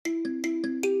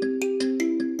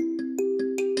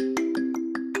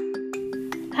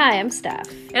Hi, I'm Steph.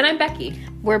 And I'm Becky.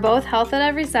 We're both health at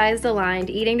every size aligned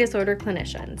eating disorder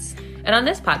clinicians. And on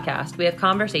this podcast, we have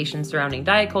conversations surrounding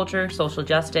diet culture, social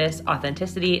justice,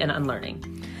 authenticity, and unlearning.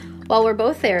 While we're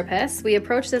both therapists, we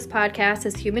approach this podcast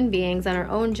as human beings on our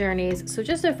own journeys, so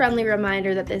just a friendly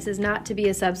reminder that this is not to be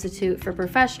a substitute for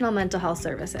professional mental health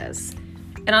services.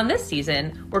 And on this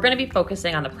season, we're going to be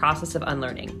focusing on the process of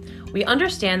unlearning. We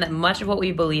understand that much of what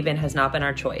we believe in has not been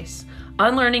our choice.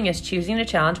 Unlearning is choosing to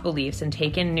challenge beliefs and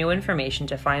take in new information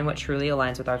to find what truly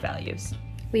aligns with our values.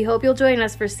 We hope you'll join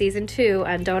us for Season 2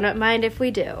 on Don't Mind If We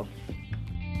Do.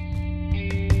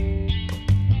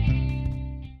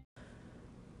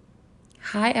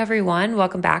 Hi everyone,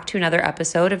 welcome back to another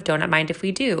episode of Don't Mind If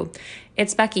We Do.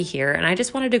 It's Becky here, and I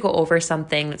just wanted to go over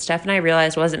something that Steph and I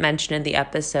realized wasn't mentioned in the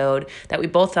episode that we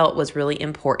both felt was really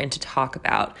important to talk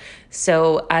about.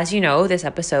 So, as you know, this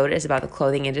episode is about the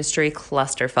clothing industry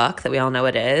clusterfuck that we all know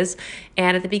it is.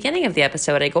 And at the beginning of the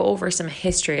episode, I go over some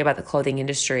history about the clothing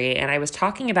industry, and I was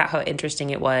talking about how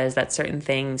interesting it was that certain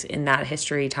things in that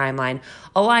history timeline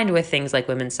aligned with things like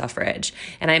women's suffrage.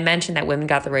 And I mentioned that women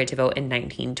got the right to vote in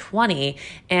 1920,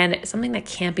 and something that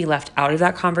can't be left out of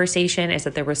that conversation is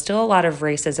that there was still a lot of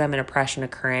racism and oppression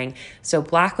occurring. So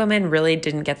Black women really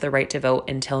didn't get the right to vote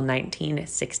until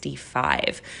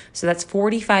 1965. So that's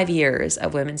 45 years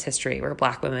of women's history where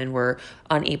Black women were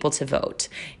unable to vote.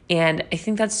 And I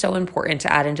think that's so important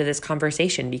to add into this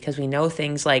conversation because we know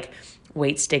things like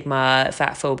weight stigma,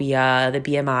 fat phobia, the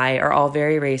BMI are all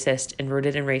very racist and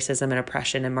rooted in racism and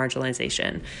oppression and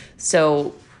marginalization.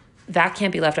 So that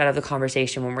can't be left out of the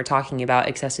conversation when we're talking about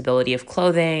accessibility of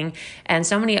clothing and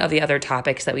so many of the other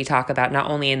topics that we talk about, not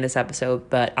only in this episode,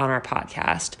 but on our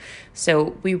podcast.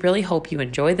 So we really hope you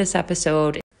enjoy this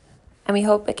episode, and we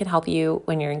hope it can help you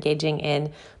when you're engaging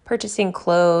in purchasing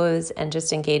clothes and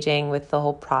just engaging with the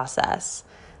whole process.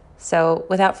 So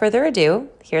without further ado,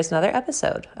 here's another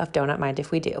episode of Don't Mind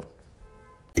If We Do.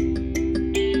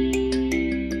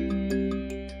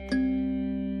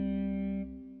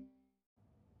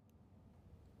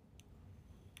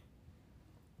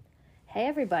 Hey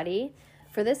everybody.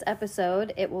 For this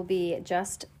episode, it will be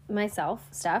just myself,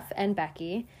 Steph, and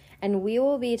Becky, and we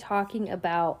will be talking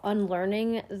about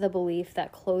unlearning the belief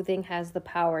that clothing has the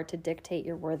power to dictate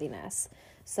your worthiness.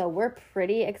 So we're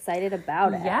pretty excited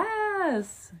about it.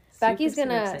 Yes. Becky's going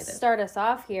to start us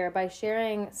off here by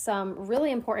sharing some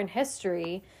really important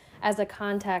history as a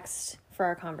context for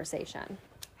our conversation.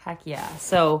 Heck yeah.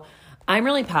 So I'm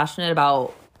really passionate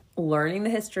about learning the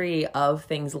history of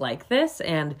things like this.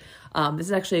 And this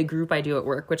is actually a group I do at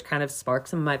work, which kind of sparked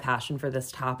some of my passion for this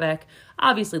topic.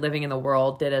 Obviously, living in the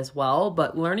world did as well,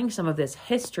 but learning some of this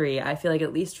history, I feel like,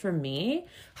 at least for me,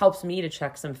 helps me to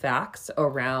check some facts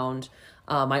around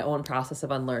my own process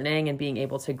of unlearning and being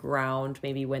able to ground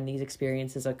maybe when these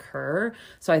experiences occur.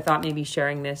 So I thought maybe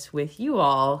sharing this with you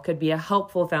all could be a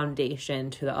helpful foundation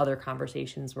to the other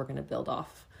conversations we're going to build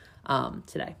off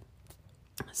today.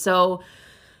 So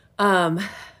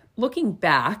looking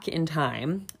back in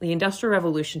time, the Industrial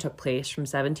Revolution took place from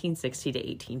 1760 to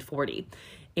 1840,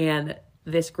 and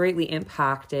this greatly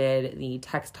impacted the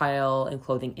textile and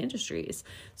clothing industries.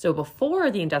 So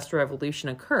before the Industrial Revolution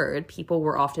occurred, people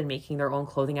were often making their own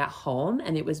clothing at home,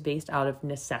 and it was based out of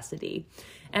necessity.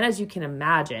 And as you can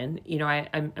imagine, you know,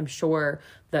 I'm sure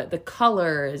that the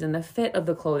colors and the fit of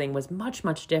the clothing was much,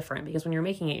 much different because when you're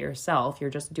making it yourself,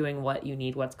 you're just doing what you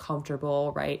need, what's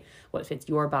comfortable, right? What fits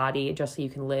your body, just so you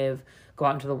can live, go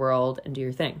out into the world and do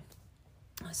your thing.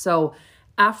 So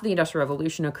after the Industrial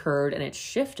Revolution occurred and it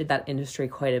shifted that industry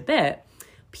quite a bit,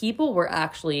 people were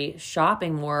actually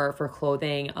shopping more for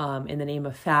clothing in the name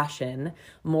of fashion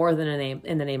more than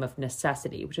in the name of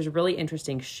necessity, which is a really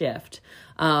interesting shift.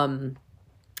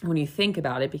 When you think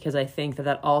about it, because I think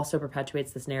that also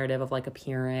perpetuates this narrative of like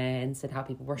appearance and how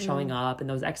people were showing up and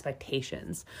those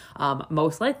expectations,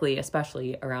 most likely,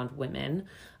 especially around women.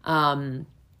 And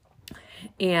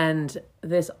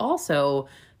this also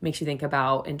makes you think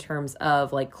about in terms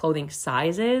of like clothing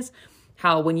sizes,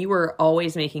 how when you were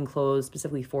always making clothes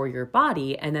specifically for your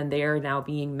body and then they are now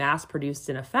being mass produced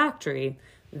in a factory,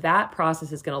 that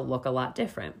process is going to look a lot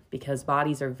different because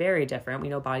bodies are very different. We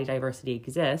know body diversity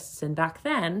exists. And back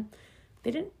then,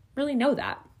 they didn't really know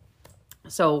that.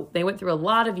 So they went through a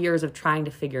lot of years of trying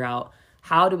to figure out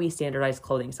how do we standardize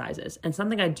clothing sizes. And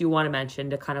something I do want to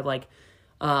mention to kind of like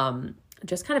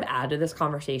just kind of add to this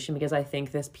conversation because I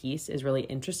think this piece is really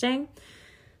interesting.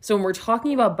 So when we're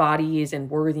talking about bodies and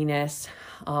worthiness,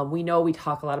 we know we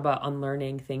talk a lot about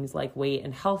unlearning things like weight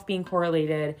and health being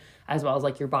correlated, as well as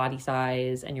like your body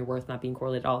size and your worth not being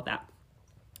correlated, all of that.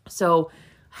 So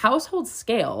household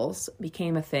scales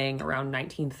became a thing around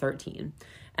 1913.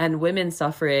 and women's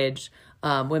suffrage,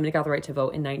 women got the right to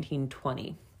vote in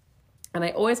 1920. And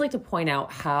I always like to point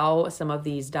out how some of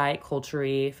these diet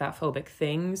culture-y, fat-phobic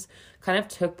things kind of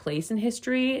took place in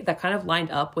history that kind of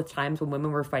lined up with times when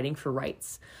women were fighting for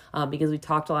rights. Because we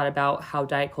talked a lot about how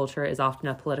diet culture is often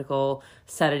a political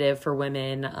sedative for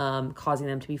women, causing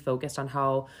them to be focused on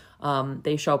how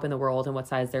they show up in the world and what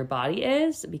size their body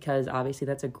is, because obviously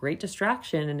that's a great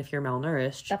distraction. And if you're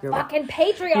malnourished, you're fucking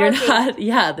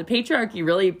patriarchy. The patriarchy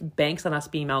really banks on us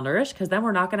being malnourished, because then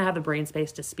we're not going to have the brain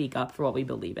space to speak up for what we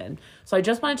believe in. So I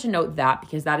just wanted to note that,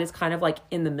 because that is kind of like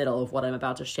in the middle of what I'm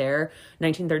about to share.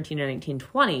 1913 to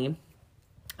 1920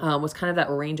 was kind of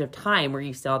that range of time where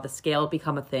you saw the scale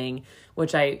become a thing,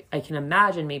 which I can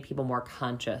imagine made people more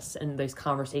conscious. And those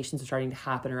conversations are starting to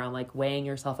happen around like weighing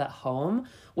yourself at home,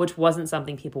 which wasn't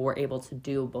something people were able to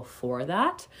do before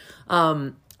that.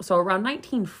 So around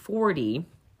 1940,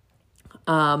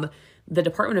 the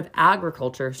Department of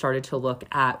Agriculture started to look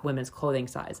at women's clothing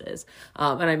sizes.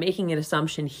 And I'm making an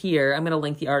assumption here. I'm going to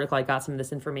link the article I got some of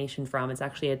this information from. It's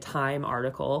actually a Time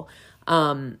article.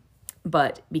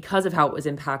 But because of how it was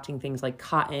impacting things like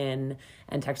cotton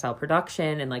and textile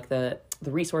production and like the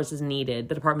resources needed,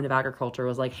 the Department of Agriculture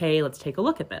was like, hey, let's take a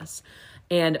look at this.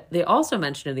 And they also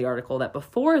mentioned in the article that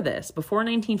before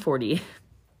 1940,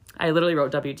 I literally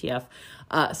wrote WTF,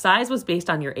 size was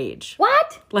based on your age.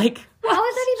 What? Like, how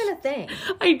is that even a thing?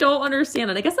 I don't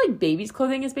understand it. I guess like baby's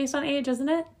clothing is based on age, isn't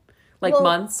it? Like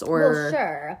months or... Well,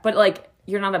 sure. But like...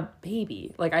 You're not a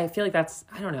baby. Like, I feel like that's,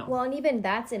 I don't know. Well, and even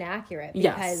that's inaccurate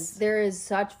because there is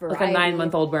such variety. Like a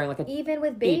 9-month-old wearing like a even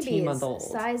with babies, 18-month-old.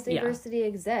 Size diversity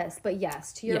exists. But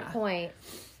yes, to your point,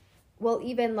 well,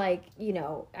 even like, you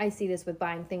know, I see this with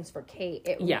buying things for Kate.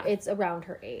 It's around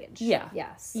her age. Yeah.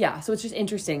 Yes. Yeah. So it's just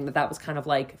interesting that was kind of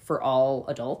like for all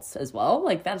adults as well.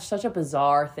 Like, that's such a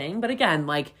bizarre thing. But again,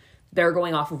 like, they're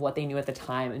going off of what they knew at the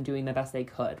time and doing the best they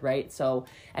could, right? So,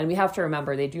 and we have to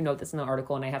remember, they do note this in the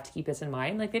article, and I have to keep this in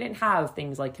mind, like, they didn't have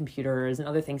things like computers and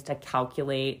other things to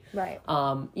calculate, right?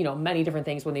 You know, many different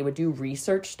things when they would do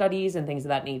research studies and things of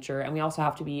that nature. And we also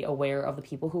have to be aware of the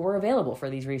people who were available for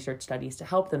these research studies to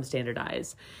help them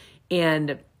standardize.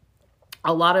 And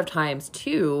a lot of times,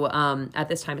 too, at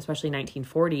this time, especially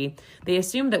 1940, they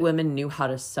assumed that women knew how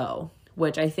to sew,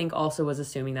 which I think also was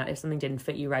assuming that if something didn't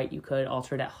fit you right, you could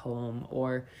alter it at home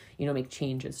or, you know, make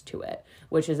changes to it,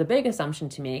 which is a big assumption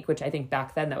to make, which I think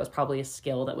back then that was probably a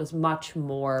skill that was much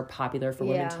more popular for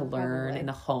women to learn in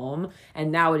the home.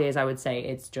 And nowadays, I would say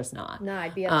it's just not. No,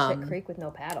 I'd be up Shit Creek with no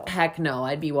paddle. Heck no,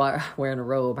 I'd be wearing a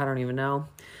robe. I don't even know.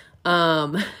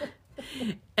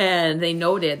 And they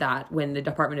noted that when the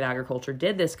Department of Agriculture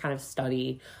did this kind of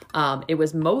study, it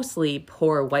was mostly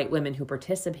poor white women who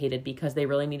participated because they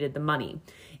really needed the money.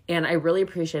 And I really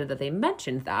appreciated that they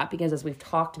mentioned that, because as we've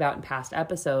talked about in past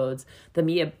episodes, the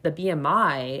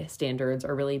BMI standards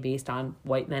are really based on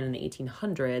white men in the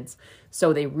 1800s.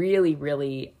 So they really,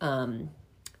 really,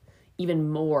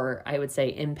 even more, I would say,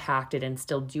 impacted and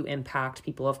still do impact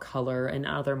people of color and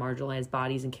other marginalized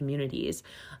bodies and communities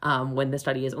when the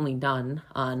study is only done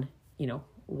on, you know,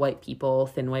 white people,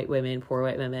 thin white women, poor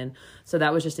white women. So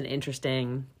that was just an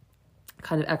interesting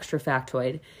kind of extra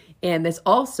factoid. And this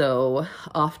also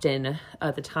often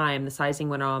at the time, the sizing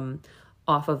went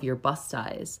off of your bust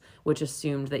size, which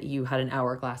assumed that you had an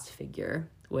hourglass figure,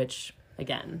 which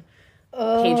again,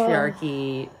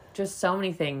 patriarchy, just so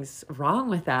many things wrong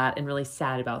with that and really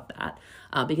sad about that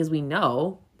because we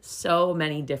know so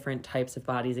many different types of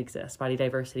bodies exist. Body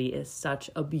diversity is such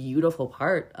a beautiful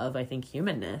part of, I think,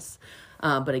 humanness.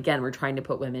 But again, we're trying to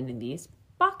put women in these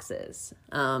boxes.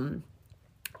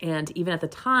 And even at the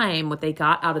time, what they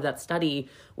got out of that study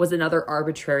was another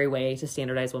arbitrary way to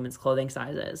standardize women's clothing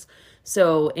sizes.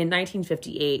 So in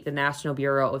 1958, the National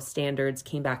Bureau of Standards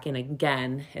came back in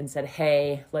again and said,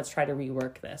 hey, let's try to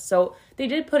rework this. So they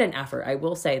did put in effort. I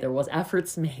will say there was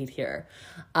efforts made here.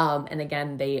 And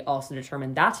again, they also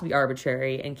determined that to be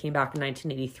arbitrary and came back in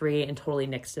 1983 and totally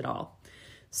nixed it all.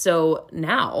 So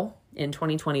now in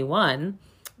 2021,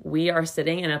 we are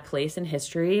sitting in a place in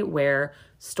history where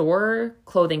store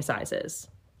clothing sizes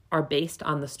are based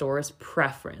on the store's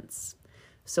preference.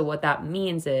 So what that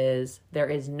means is there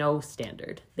is no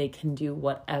standard. They can do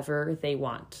whatever they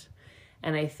want.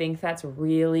 And I think that's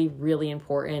really, really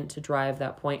important to drive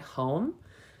that point home,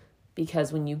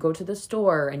 because when you go to the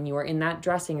store and you are in that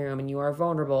dressing room and you are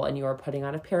vulnerable and you are putting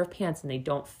on a pair of pants and they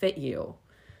don't fit you,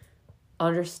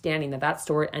 understanding that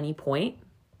store at any point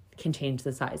can change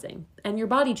the sizing. And your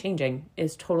body changing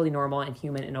is totally normal and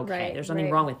human and okay. There's nothing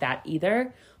wrong with that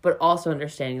either. But also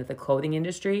understanding that the clothing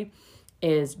industry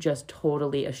is just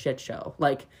totally a shit show.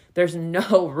 Like, there's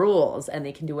no rules and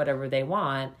they can do whatever they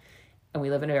want. and we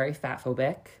live in a very fat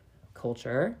phobic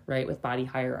culture, right, with body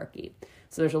hierarchy.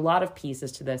 So there's a lot of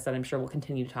pieces to this that I'm sure we'll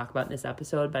continue to talk about in this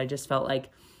episode, but I just felt like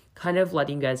kind of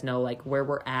letting you guys know like where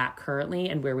we're at currently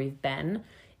and where we've been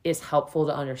is helpful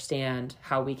to understand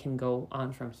how we can go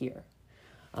on from here.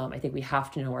 I think we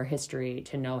have to know our history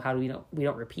to know how we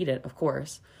don't repeat it, of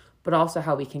course, but also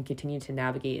how we can continue to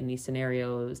navigate in these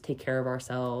scenarios, take care of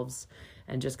ourselves,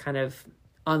 and just kind of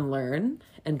unlearn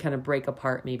and kind of break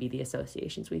apart maybe the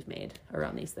associations we've made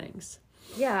around these things.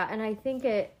 Yeah, and I think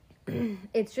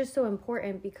it's just so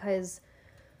important because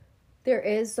there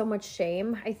is so much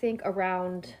shame, I think,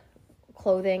 around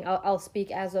clothing. I'll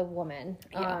speak as a woman.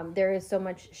 Yeah. There is so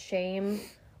much shame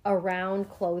around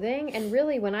clothing. And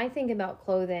really, when I think about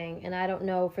clothing, and I don't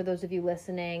know for those of you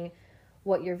listening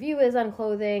what your view is on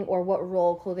clothing or what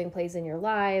role clothing plays in your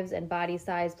lives and body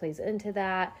size plays into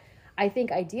that, I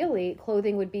think ideally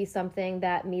clothing would be something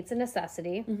that meets a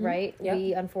necessity, right? Yep.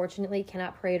 We unfortunately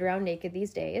cannot parade around naked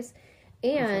these days.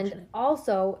 And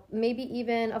also maybe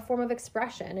even a form of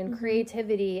expression and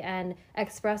creativity and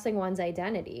expressing one's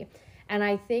identity. And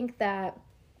I think that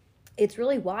it's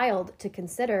really wild to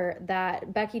consider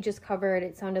that Becky just covered,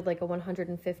 it sounded like a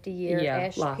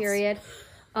 150-year-ish period.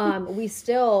 We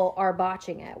still are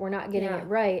botching it. We're not getting it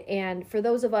right. And for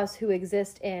those of us who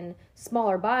exist in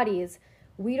smaller bodies,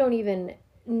 we don't even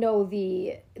know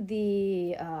the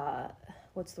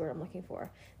what's the word I'm looking for?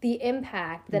 The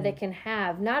impact that it can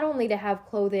have, not only to have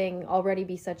clothing already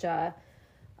be such a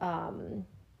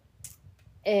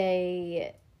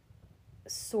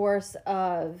source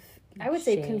of, I would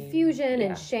say, confusion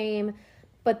and shame,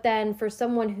 but then for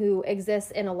someone who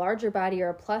exists in a larger body or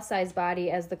a plus size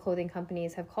body, as the clothing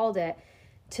companies have called it,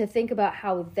 to think about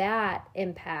how that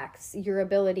impacts your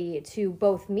ability to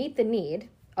both meet the need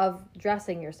of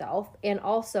dressing yourself and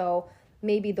also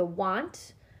maybe the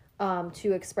want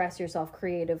to express yourself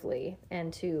creatively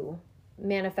and to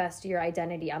manifest your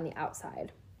identity on the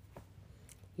outside.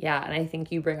 Yeah, and I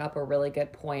think you bring up a really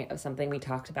good point of something we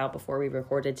talked about before we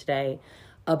recorded today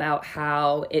about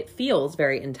how it feels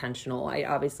very intentional. I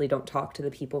obviously don't talk to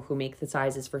the people who make the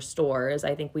sizes for stores.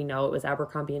 I think we know it was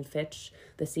Abercrombie & Fitch,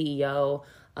 the CEO,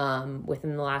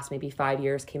 within the last maybe 5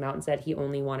 years came out and said he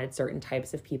only wanted certain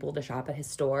types of people to shop at his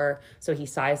store. So he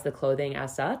sized the clothing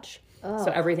as such. Oh.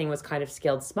 So everything was kind of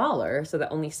scaled smaller so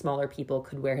that only smaller people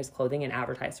could wear his clothing and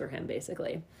advertise for him,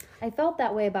 basically. I felt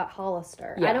that way about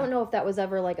Hollister. Yeah. I don't know if that was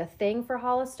ever like a thing for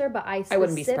Hollister, but I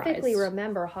wouldn't be specifically surprised.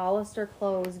 remember Hollister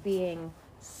clothes being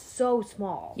so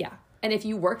small. Yeah. And if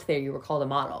you worked there, you were called a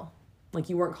model. Like,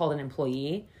 you weren't called an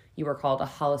employee. You were called a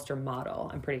Hollister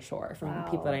model, I'm pretty sure, from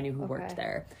people that I knew who worked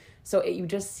there. So you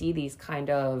just see these kind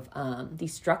of,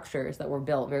 these structures that were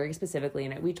built very specifically.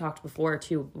 And we talked before,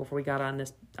 too, before we got on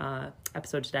this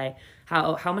episode today,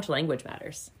 how much language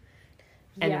matters.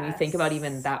 And when you think about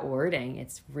even that wording,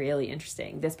 it's really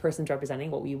interesting. This person's representing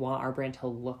what we want our brand to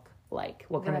look like,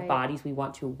 what kind of bodies we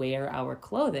want to wear our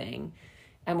clothing.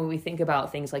 And when we think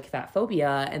about things like fat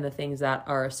phobia and the things that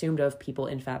are assumed of people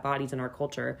in fat bodies in our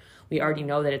culture, we already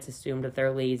know that it's assumed that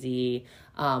they're lazy,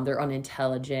 they're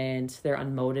unintelligent, they're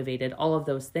unmotivated, all of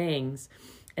those things.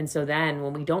 And so then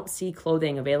when we don't see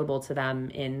clothing available to them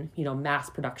in,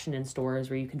 mass production in stores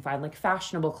where you can find like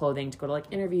fashionable clothing to go to like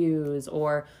interviews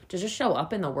or to just show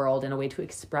up in the world in a way to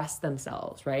express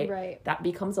themselves, right? That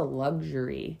becomes a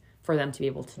luxury for them to be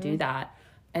able to do that.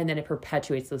 And then it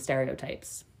perpetuates those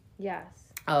stereotypes. Yes.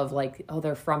 Of like, oh,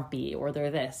 they're frumpy or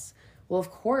they're this. Well, of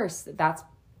course, that's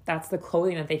the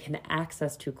clothing that they can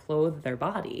access to clothe their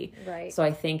body. Right. So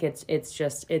I think it's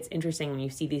interesting when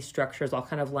you see these structures all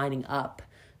kind of lining up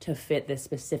to fit this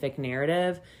specific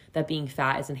narrative that being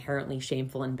fat is inherently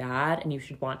shameful and bad and you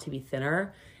should want to be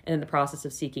thinner. And in the process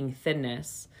of seeking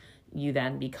thinness, you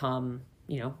then become,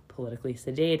 politically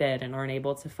sedated and aren't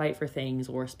able to fight for things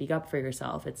or speak up for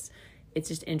yourself. It's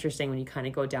just interesting when you kind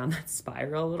of go down that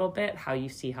spiral a little bit, how you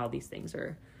see how these things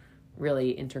are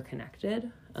really interconnected.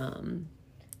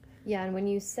 Yeah, and when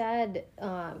you said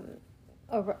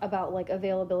about like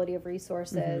availability of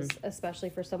resources, especially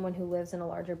for someone who lives in a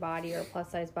larger body or a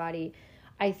plus size body,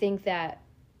 I think that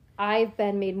I've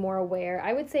been made more aware,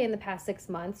 I would say in the past 6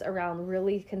 months, around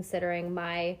really considering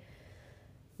my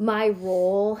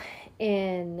role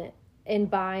in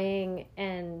buying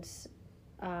and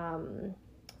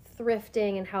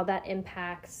thrifting and how that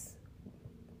impacts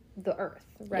the earth,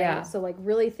 right? Yeah. So like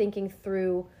really thinking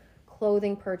through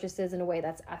clothing purchases in a way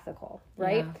that's ethical,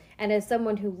 right? Yeah. And as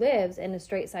someone who lives in a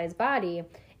straight size body,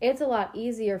 it's a lot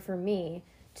easier for me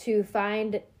to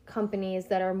find companies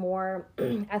that are more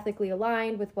ethically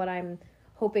aligned with what I'm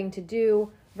hoping to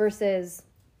do versus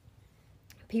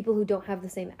people who don't have the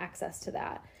same access to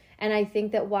that. And I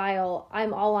think that while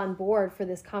I'm all on board for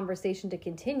this conversation to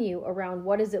continue around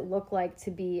what does it look like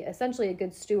to be essentially a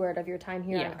good steward of your time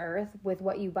here on earth with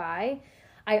what you buy,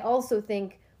 I also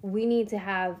think we need to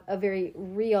have a very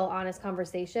real, honest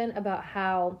conversation about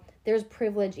how there's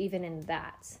privilege even in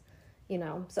that, you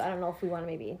know? So I don't know if we want to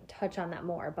maybe touch on that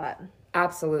more, but.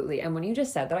 Absolutely. And when you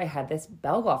just said that, I had this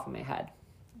bell go off in my head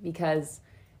because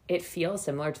it feels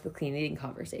similar to the clean eating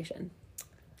conversation.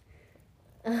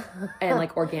 And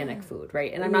like organic food,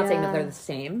 right? And I'm not saying that they're the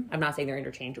same. I'm not saying they're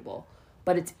interchangeable.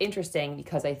 But it's interesting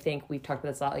because I think we've talked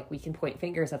about this a lot. Like, we can point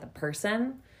fingers at the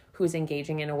person who's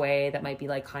engaging in a way that might be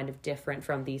like kind of different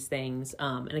from these things.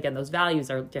 And again, those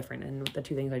values are different in the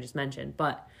two things I just mentioned.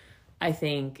 But I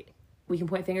think we can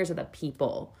point fingers at the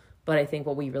people. But I think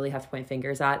what we really have to point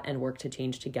fingers at and work to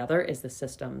change together is the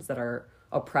systems that are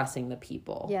oppressing the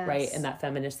people, right? And that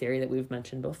feminist theory that we've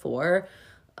mentioned before.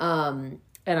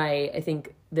 And I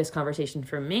think this conversation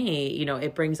for me, you know,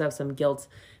 it brings up some guilt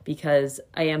because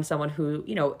I am someone who,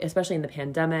 you know, especially in the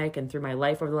pandemic and through my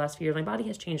life over the last few years, my body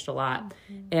has changed a lot.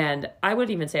 Mm-hmm. And I would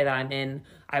even say that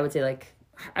I would say like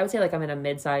I'm in a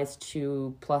mid-size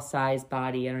to plus size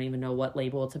body. I don't even know what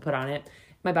label to put on it.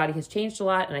 My body has changed a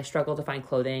lot, and I struggle to find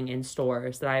clothing in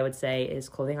stores that I would say is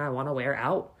clothing I want to wear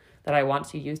out, that I want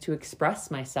to use to express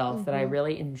myself, that I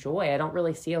really enjoy. I don't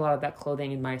really see a lot of that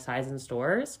clothing in my size in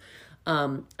stores.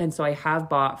 And so I have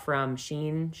bought from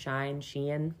Shein.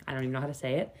 I don't even know how to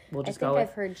say it. We'll just go with.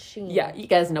 I've heard Shein. Yeah, you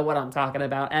guys know what I'm talking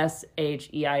about.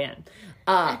 Shein.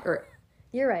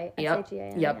 You're right. Yep.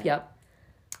 Shein. Yep.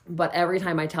 But every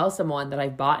time I tell someone that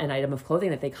I've bought an item of clothing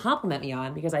that they compliment me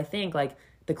on, because I think like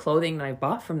the clothing that I've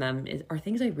bought from them are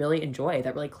things I really enjoy,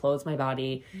 that really clothes my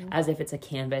body as if it's a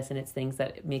canvas, and it's things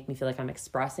that make me feel like I'm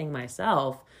expressing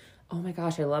myself. Oh my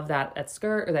gosh, I love that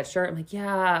skirt or that shirt. I'm like,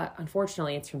 yeah,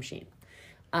 unfortunately it's from Shein.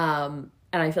 And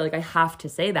I feel like I have to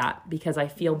say that because I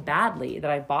feel badly that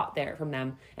I bought there from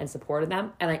them and supported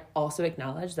them. And I also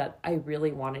acknowledge that I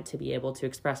really wanted to be able to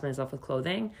express myself with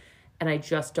clothing, and I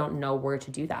just don't know where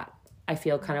to do that. I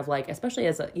feel kind of like, especially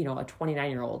as a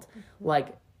 29-year-old,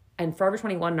 like, and Forever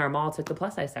 21 in our mall took the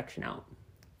plus size section out.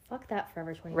 Fuck that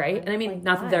Forever 21. Right? And I mean, like,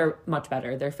 not that they're much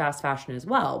better. They're fast fashion as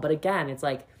well. But again, it's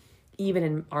like, even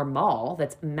in our mall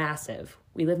that's massive,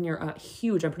 we live near a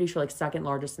huge, I'm pretty sure like second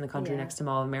largest in the country next to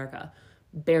Mall of America,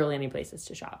 barely any places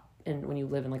to shop. And when you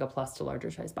live in like a plus to larger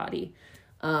size body,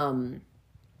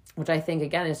 which I think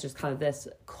again is just kind of this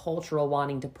cultural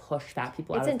wanting to push fat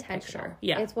people out of the picture.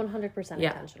 Yeah, it's 100%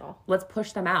 intentional. Let's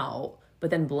push them out, but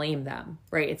then blame them,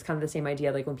 right? It's kind of the same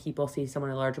idea like when people see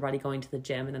someone in a larger body going to the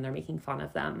gym and then they're making fun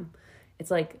of them. It's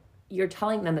like, you're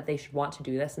telling them that they should want to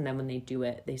do this, and then when they do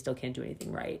it, they still can't do anything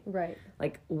right. Right.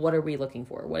 Like, what are we looking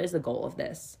for? What is the goal of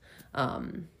this?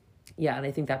 Yeah, and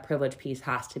I think that privilege piece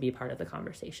has to be part of the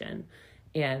conversation,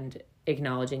 and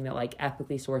acknowledging that like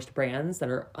ethically sourced brands that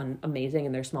are amazing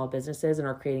in their small businesses and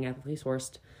are creating ethically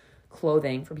sourced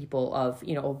clothing for people of,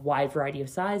 you know, a wide variety of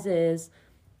sizes.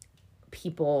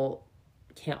 People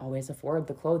can't always afford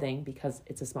the clothing because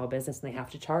it's a small business and they have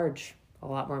to charge a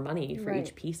lot more money for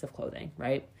each piece of clothing,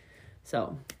 right?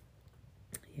 So,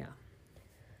 yeah.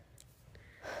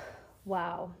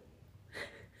 Wow.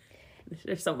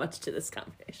 There's so much to this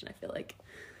conversation, I feel like.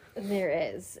 There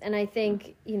is. And I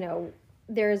think, you know,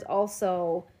 there's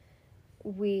also,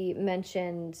 we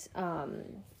mentioned,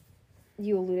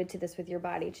 you alluded to this with your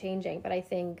body changing, but I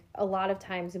think a lot of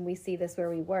times when we see this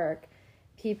where we work,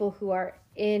 people who are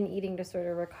in eating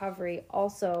disorder recovery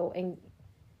also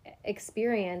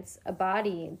experience a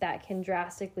body that can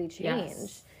drastically change.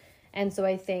 Yes. And so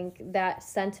I think that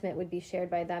sentiment would be shared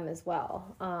by them as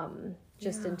well.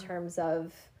 In terms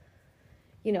of,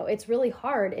 you know, it's really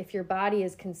hard if your body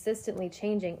is consistently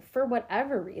changing for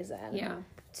whatever reason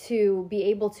to be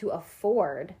able to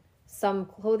afford some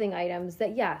clothing items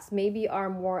that, yes, maybe are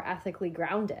more ethically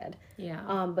grounded. Yeah.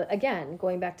 But again,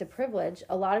 going back to privilege,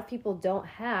 a lot of people don't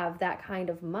have that kind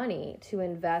of money to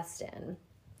invest in.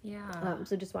 Yeah.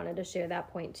 So just wanted to share that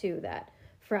point too, that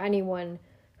for anyone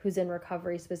who's in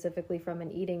recovery specifically from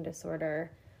an eating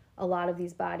disorder, a lot of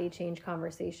these body change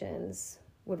conversations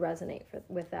would resonate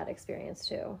with that experience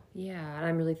too. Yeah, and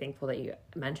I'm really thankful that you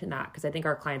mentioned that because I think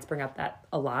our clients bring up that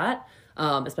a lot,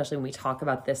 especially when we talk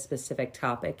about this specific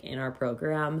topic in our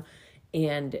program,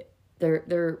 and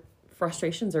their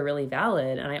frustrations are really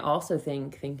valid. And I also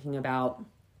think thinking about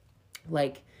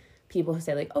like people who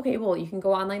say like, okay, well, you can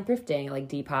go online thrifting, like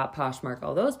Depop, Poshmark,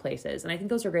 all those places. And I think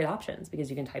those are great options because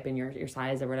you can type in your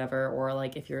size or whatever, or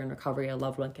like if you're in recovery, a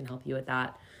loved one can help you with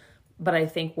that. But I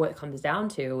think what it comes down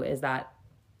to is that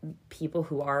people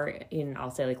who are in,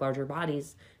 I'll say like larger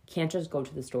bodies, can't just go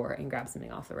to the store and grab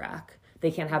something off the rack.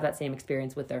 They can't have that same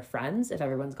experience with their friends. If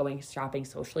everyone's going shopping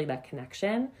socially, that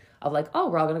connection of like, oh,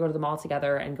 we're all going to go to the mall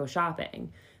together and go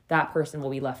shopping. That person will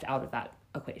be left out of that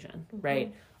equation,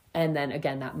 right? And then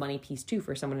again, that money piece too,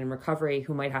 for someone in recovery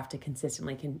who might have to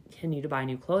consistently continue to buy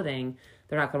new clothing,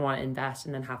 they're not going to want to invest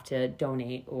and then have to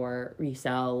donate or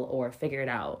resell or figure it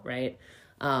out, right?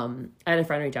 I had a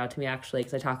friend reach out to me actually,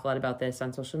 because I talk a lot about this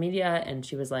on social media, and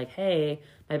she was like, hey,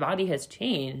 my body has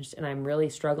changed and I'm really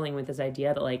struggling with this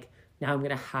idea that like, now I'm going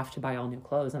to have to buy all new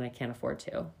clothes and I can't afford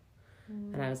to.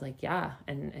 And I was like, yeah.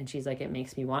 And she's like, it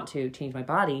makes me want to change my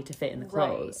body to fit in the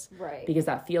clothes. Right. Because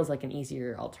that feels like an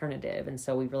easier alternative. And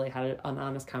so we really had an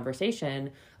honest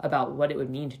conversation about what it would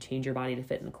mean to change your body to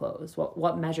fit in the clothes.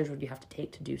 What measures would you have to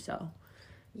take to do so?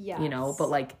 Yeah. You know, but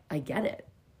like, I get it.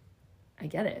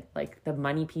 Like the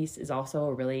money piece is also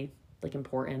a really like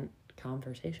important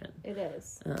conversation. It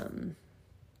is. Yeah.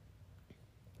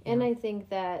 And I think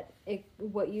that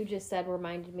what you just said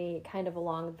reminded me kind of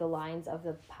along the lines of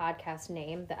the podcast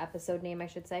name, the episode name, I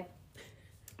should say.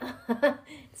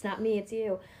 It's not me, it's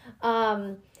you.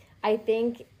 I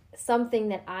think something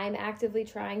that I'm actively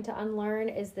trying to unlearn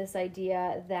is this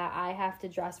idea that I have to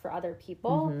dress for other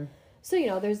people. So, you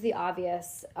know, there's the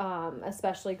obvious,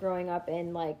 especially growing up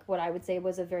in like what I would say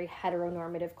was a very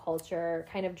heteronormative culture,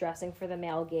 kind of dressing for the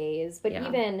male gaze. But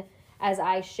even as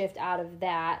I shift out of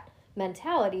that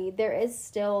mentality, there is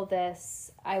still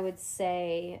this, I would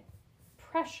say,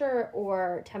 pressure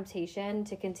or temptation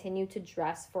to continue to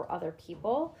dress for other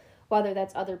people, whether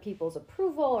that's other people's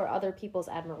approval or other people's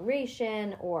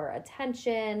admiration or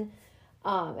attention.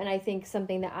 And I think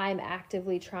something that I'm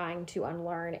actively trying to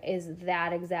unlearn is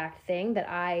that exact thing, that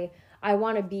I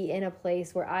want to be in a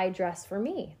place where I dress for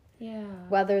me. Yeah.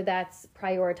 Whether that's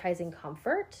prioritizing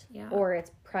comfort or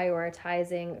it's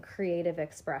prioritizing creative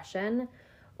expression,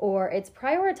 or it's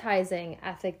prioritizing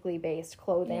ethically based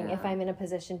clothing. If I'm in a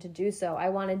position to do so, I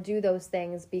want to do those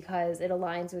things because it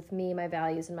aligns with me, my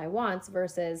values, and my wants,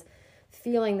 versus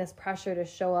feeling this pressure to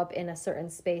show up in a certain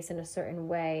space in a certain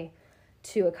way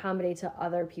to accommodate to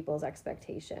other people's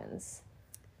expectations.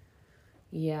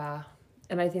 Yeah.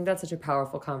 And I think that's such a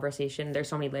powerful conversation. There's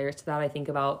so many layers to that. I think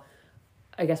about,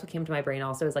 I guess what came to my brain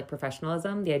also is like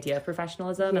professionalism, the idea of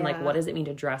professionalism, and like what does it mean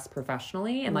to dress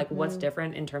professionally, and like what's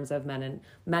different in terms of men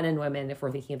and women, if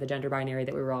we're thinking of the gender binary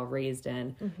that we were all raised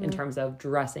in terms of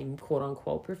dressing quote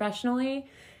unquote professionally.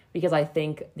 Because I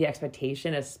think the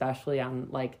expectation, especially on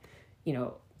like, you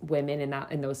know, women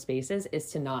in those spaces,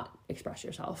 is to not express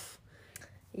yourself.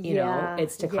 You know,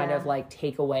 it's to kind of like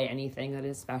take away anything that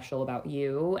is special about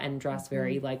you and dress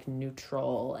very like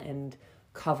neutral and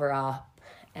cover up.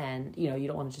 And, you know, you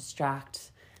don't want to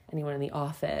distract anyone in the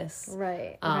office.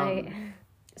 Right.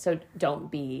 So don't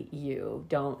be you.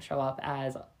 Don't show up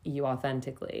as you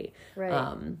authentically.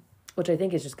 Right. Which I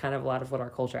think is just kind of a lot of what our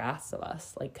culture asks of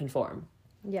us. Like, conform.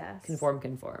 Yes. Conform.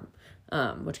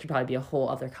 Which could probably be a whole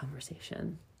other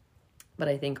conversation. But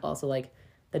I think also, like,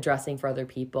 the dressing for other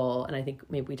people, and I think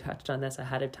maybe we touched on this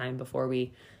ahead of time before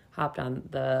we hopped on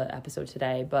the episode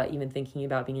today, but even thinking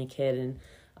about being a kid and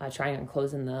trying on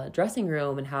clothes in the dressing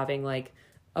room and having like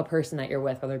a person that you're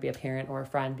with, whether it be a parent or a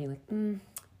friend, being like,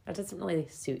 that doesn't really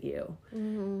suit you.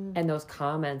 And those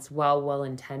comments, while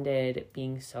well-intended,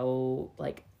 being so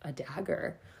like a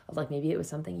dagger of like, maybe it was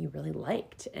something you really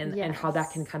liked, and how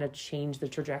that can kind of change the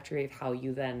trajectory of how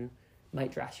you then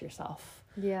might dress yourself.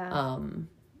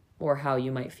 Or how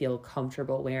you might feel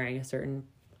comfortable wearing a certain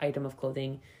item of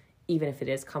clothing, even if it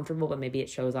is comfortable, but maybe it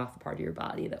shows off a part of your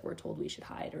body that we're told we should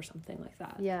hide or something like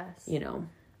that. Yes. You know?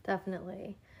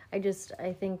 Definitely. I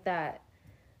think that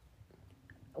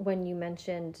when you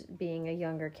mentioned being a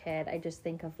younger kid, I just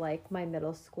think of like my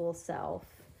middle school self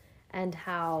and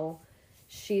how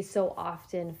she so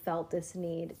often felt this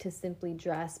need to simply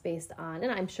dress based on,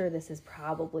 and I'm sure this is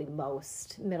probably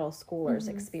most middle schoolers'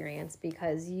 experience,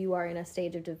 because you are in a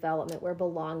stage of development where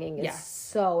belonging is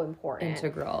so important.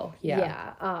 Integral.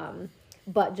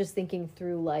 But just thinking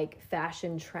through like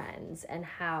fashion trends and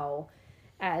how,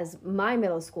 as my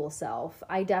middle school self,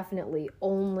 I definitely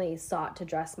only sought to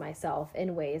dress myself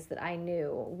in ways that I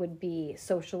knew would be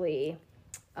socially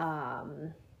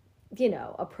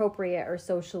appropriate or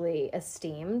socially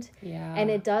esteemed. And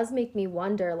it does make me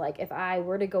wonder, like, if I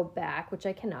were to go back, which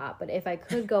I cannot, but if I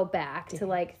could go back to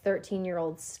like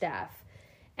 13-year-old Steph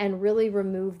and really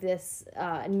remove this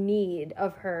need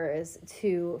of hers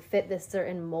to fit this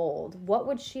certain mold, what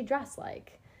would she dress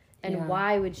like? And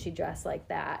why would she dress like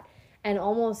that? And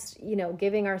almost,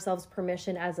 giving ourselves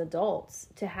permission as adults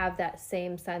to have that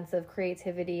same sense of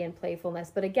creativity and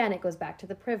playfulness. But again, it goes back to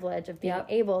the privilege of being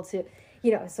able to,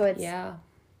 so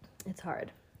it's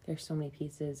hard. There's so many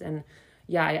pieces. And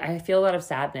yeah, I feel a lot of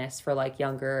sadness for like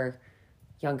younger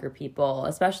people,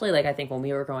 especially like I think when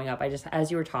we were growing up. I just,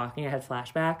 as you were talking, I had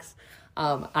flashbacks.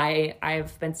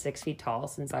 I've been 6 feet tall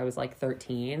since I was like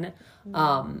 13.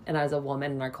 And as a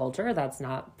woman in our culture, that's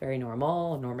not very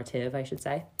normative, I should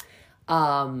say.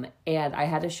 And I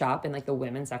had to shop in like the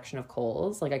women's section of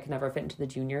Kohl's. Like I could never fit into the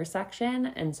junior section.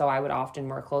 And so I would often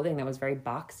wear clothing that was very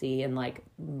boxy and like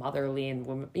motherly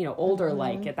and, older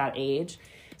like at that age.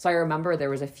 So I remember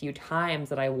there was a few times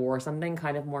that I wore something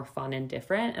kind of more fun and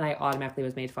different, and I automatically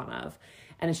was made fun of.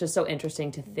 And it's just so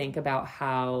interesting to think about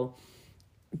how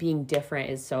being different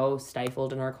is so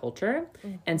stifled in our culture.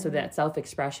 And so that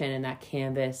self-expression and that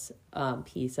canvas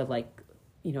piece of like,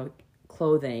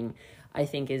 clothing, I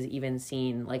think is even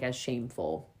seen like as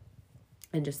shameful.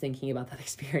 And just thinking about that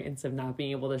experience of not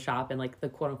being able to shop in like the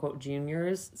quote unquote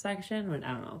juniors section, when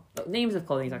I don't know, the names of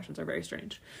clothing sections are very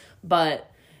strange,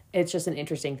 but it's just an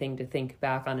interesting thing to think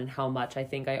back on, and how much I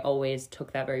think I always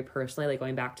took that very personally, like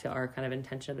going back to our kind of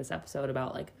intention of this episode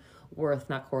about like worth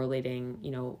not correlating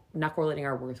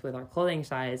our worth with our clothing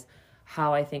size,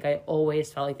 how I think I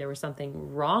always felt like there was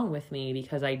something wrong with me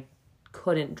because I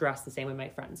couldn't dress the same way my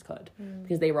friends could,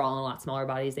 because they were all in a lot smaller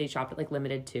bodies. They shopped at like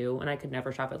Limited Too, and I could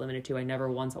never shop at Limited Too. I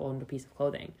never once owned a piece of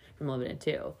clothing from Limited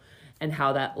Too. And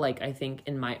how that, like, I think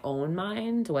in my own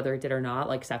mind, whether it did or not,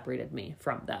 like separated me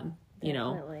from them.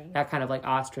 Definitely. That kind of like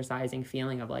ostracizing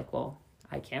feeling of like, well,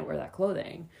 I can't wear that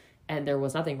clothing. And there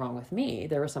was nothing wrong with me.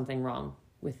 There was something wrong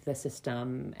with the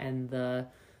system and the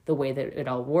way that it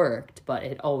all worked, but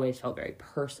it always felt very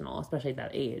personal, especially at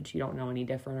that age. You don't know any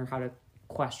different or how to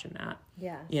question that.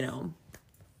 Yes.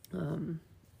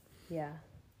 Yeah.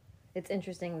 It's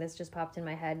interesting. This just popped in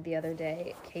my head the other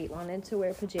day. Kate wanted to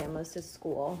wear pajamas to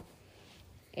school.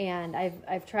 And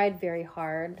I've tried very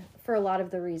hard, for a lot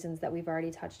of the reasons that we've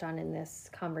already touched on in this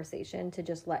conversation, to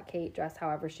just let Kate dress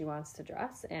however she wants to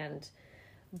dress, and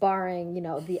barring,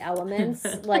 the elements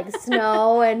like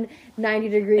snow and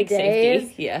 90-degree like days,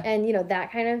 safety, yeah, and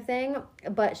that kind of thing.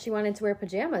 But she wanted to wear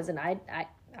pajamas, and I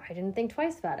didn't think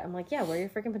twice about it. I'm like, yeah, wear your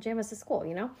freaking pajamas to school,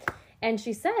 And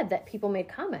she said that people made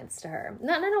comments to her.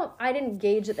 I didn't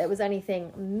gauge that was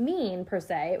anything mean per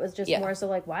se. It was just more so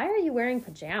like, why are you wearing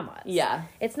pajamas? Yeah.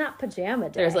 It's not pajama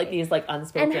day. There's like these like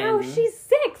unspoken. And how she's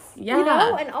 6,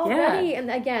 yeah, and already, and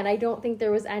again, I don't think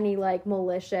there was any like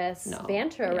malicious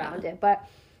banter around it, but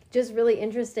just really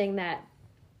interesting that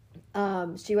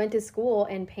she went to school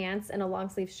in pants and a long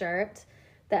sleeve shirt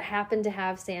that happened to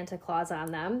have Santa Claus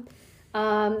on them.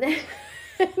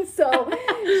 So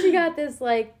she got this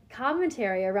like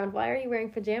commentary around, why are you wearing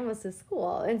pajamas to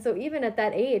school? And so even at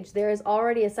that age, there is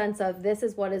already a sense of this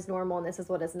is what is normal and this is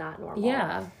what is not normal.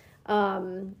 Yeah.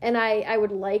 And I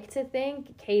would like to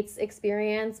think Kate's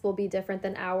experience will be different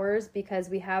than ours, because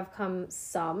we have come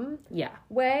some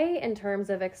way in terms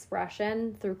of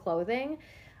expression through clothing.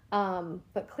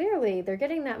 But clearly they're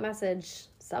getting that message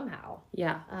somehow.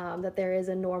 Yeah. That there is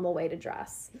a normal way to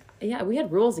dress. Yeah, we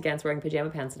had rules against wearing pajama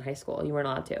pants in high school. You weren't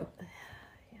allowed to.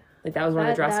 Like that was one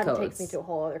of the dress codes. That takes me to a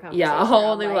whole other conversation. Yeah, a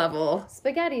whole new level.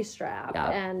 Spaghetti strap. Yeah.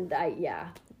 And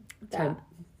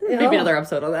maybe another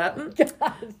episode on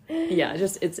that. Yeah,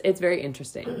 just it's very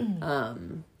interesting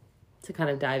to kind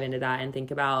of dive into that and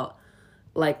think about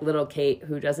like little Kate,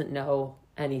 who doesn't know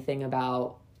anything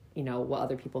about what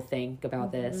other people think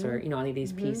about this or any of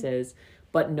these pieces,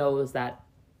 but knows that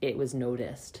it was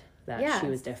noticed that she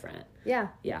was different. Yeah.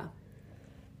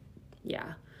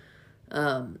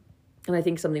 And I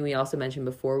think something we also mentioned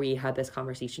before we had this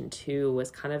conversation too was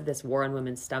kind of this war on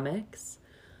women's stomachs.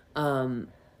 And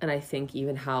I think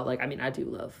even how, like, I mean, I do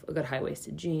love a good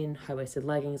high-waisted jean, high-waisted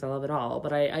leggings. I love it all.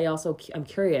 But I'm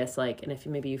curious, like, and if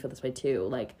maybe you feel this way too,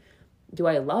 like, do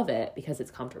I love it because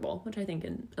it's comfortable? Which I think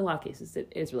in a lot of cases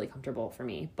it is really comfortable for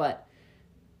me. But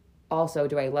also,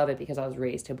 do I love it because I was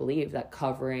raised to believe that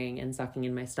covering and sucking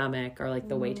in my stomach are like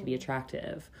the way to be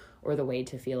attractive or the way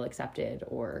to feel accepted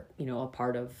or, a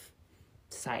part of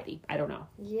society? I don't know.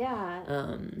 Yeah.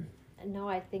 No,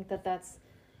 I think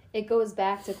it goes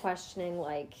back to questioning,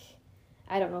 like,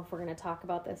 I don't know if we're going to talk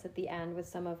about this at the end with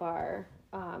some of our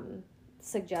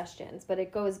suggestions, but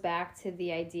it goes back to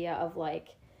the idea of like,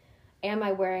 am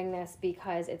I wearing this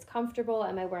because it's comfortable?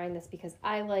 Am I wearing this because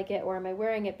I like it? Or am I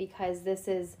wearing it because this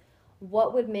is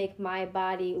what would make my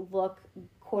body look,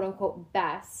 quote unquote,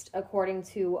 best according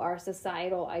to our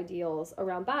societal ideals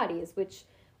around bodies, which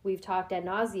we've talked ad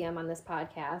nauseum on this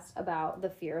podcast about the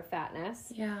fear of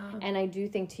fatness. Yeah. And I do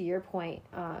think, to your point,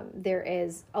 there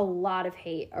is a lot of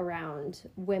hate around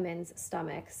women's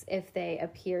stomachs if they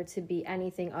appear to be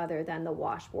anything other than the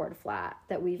washboard flat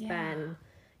that we've been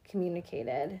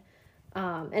communicated.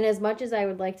 And as much as I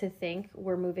would like to think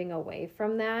we're moving away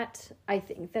from that, I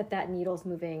think that needle's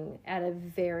moving at a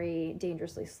very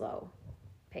dangerously slow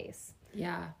pace.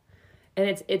 Yeah.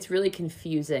 And it's really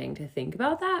confusing to think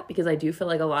about that, because I do feel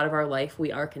like a lot of our life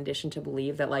we are conditioned to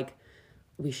believe that like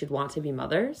we should want to be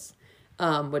mothers,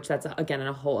 which that's again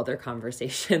a whole other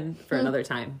conversation for another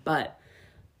time. But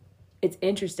it's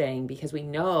interesting because we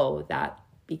know that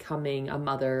becoming a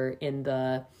mother in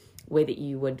the way that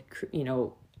you would,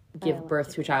 give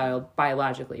birth to a child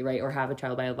biologically, right? Or have a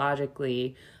child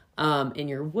biologically in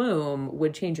your womb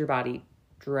would change your body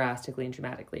drastically and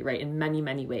dramatically, right? In many,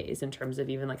 many ways, in terms of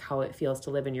even like how it feels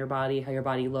to live in your body, how your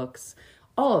body looks,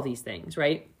 all of these things,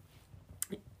 right?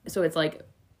 So it's like,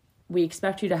 we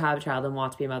expect you to have a child and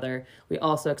want to be a mother. We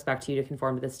also expect you to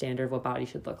conform to the standard of what body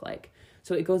should look like.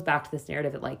 So it goes back to this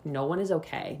narrative that like, no one is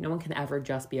okay. No one can ever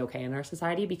just be okay in our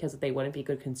society, because they wouldn't be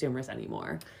good consumers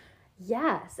anymore.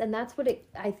 Yes. And that's what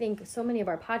I think so many of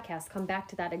our podcasts come back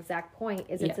to that exact point,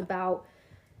 is it's about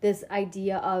this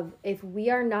idea of, if we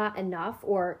are not enough,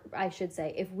 or I should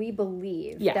say, if we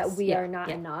believe that we are not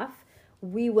enough,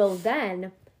 we will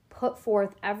then put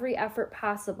forth every effort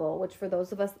possible, which for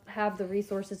those of us have the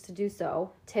resources to do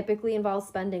so, typically involves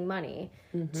spending money,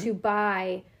 to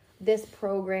buy this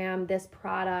program, this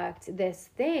product,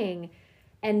 this thing.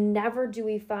 And never do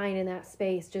we find in that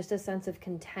space just a sense of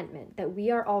contentment that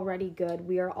we are already good,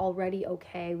 we are already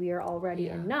okay, we are already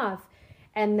enough.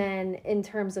 And then in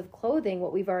terms of clothing,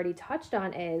 what we've already touched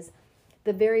on is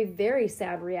the very, very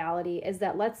sad reality is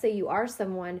that, let's say you are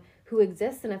someone who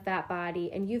exists in a fat body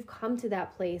and you've come to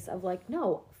that place of like,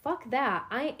 no, fuck that,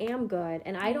 I am good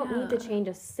and I don't need to change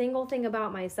a single thing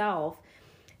about myself.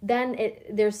 Then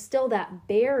there's still that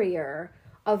barrier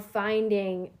of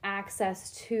finding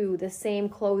access to the same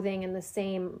clothing and the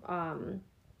same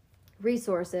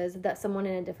resources that someone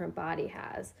in a different body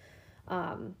has.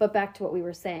 But back to what we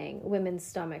were saying, women's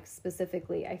stomachs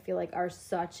specifically, I feel like are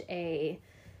such a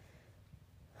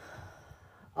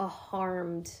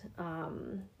harmed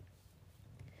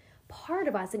part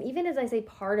of us. And even as I say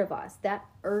part of us, that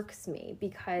irks me,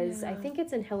 because I think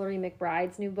it's in Hillary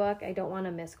McBride's new book. I don't want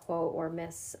to misquote or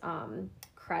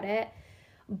miscredit,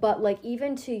 but like,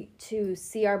 even to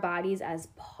see our bodies as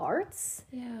parts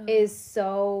is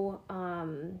so,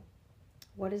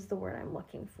 what is the word I'm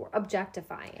looking for?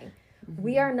 Objectifying.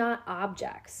 We are not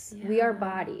objects. We are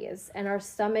bodies, and our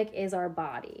stomach is our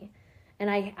body. And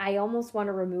I almost want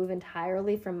to remove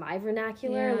entirely from my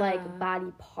vernacular, like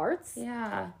body parts.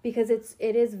 Yeah. Because it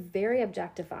is very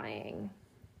objectifying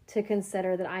to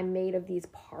consider that I'm made of these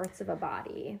parts of a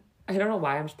body. I don't know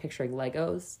why I'm just picturing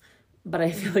Legos, but I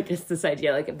feel like it's this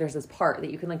idea, like if there's this part that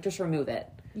you can like just remove it.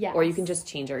 Yeah. Or you can just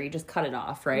change it, or you just cut it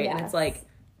off, right? Yes. And it's like,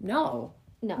 no.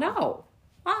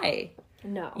 Why?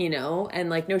 No. And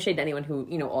like, no shade to anyone who,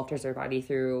 alters their body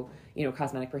through,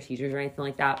 cosmetic procedures or anything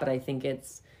like that. But I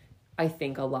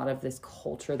think a lot of this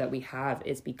culture that we have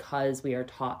is because we are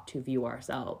taught to view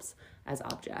ourselves as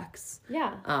objects.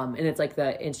 Yeah. And it's like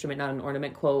the instrument, not an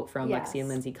ornament quote from Lexi and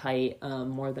Lindsay Kite.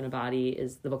 More Than a Body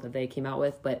is the book that they came out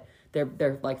with, but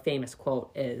their like famous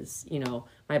quote is,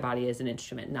 my body is an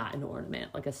instrument, not an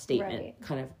ornament, like a statement,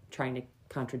 kind of trying to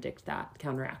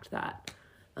counteract that.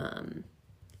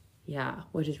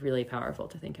 Which is really powerful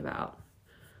to think about.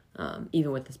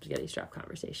 Even with the spaghetti strap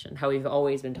conversation, how we've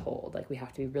always been told, like, we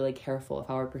have to be really careful of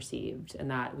how we're perceived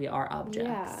and that we are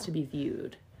objects to be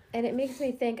viewed. And it makes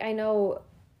me think, I know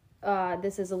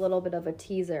this is a little bit of a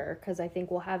teaser, because I think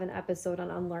we'll have an episode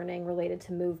on unlearning related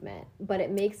to movement, but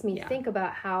it makes me think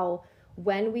about how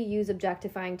when we use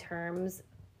objectifying terms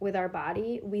with our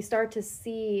body, we start to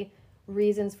see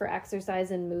reasons for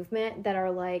exercise and movement that are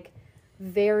like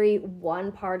very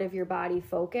one part of your body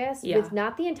focused, with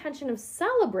not the intention of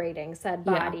celebrating said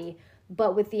body,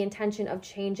 but with the intention of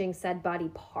changing said body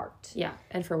part. Yeah.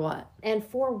 And for what?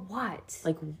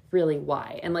 Like, really,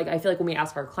 why? And like, I feel like when we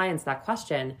ask our clients that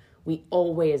question, we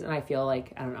always, and I feel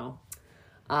like, I don't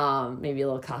know, maybe a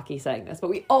little cocky saying this,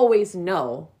 but we always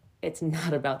know it's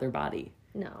not about their body.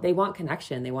 No. They want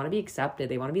connection. They want to be accepted.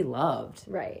 They want to be loved.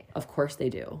 Right. Of course they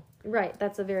do. Right.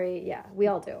 That's a very, we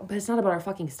all do. But it's not about our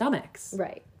fucking stomachs.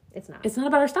 Right. It's not. It's not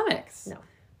about our stomachs. No.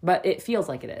 But it feels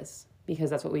like it is, because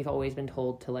that's what we've always been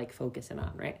told to like focus in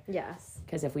on, right? Yes.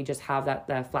 Because if we just have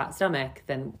that flat stomach,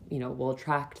 then, we'll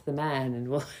attract the men and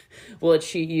we'll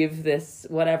achieve this,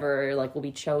 whatever, like we'll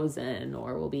be chosen,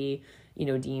 or we'll be,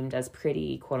 deemed as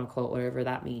pretty, quote unquote, whatever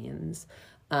that means.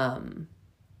 And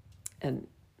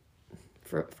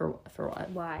for what?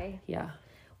 Why? Yeah.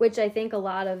 Which I think a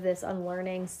lot of this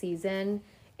unlearning season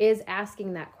is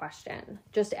asking that question.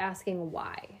 Just asking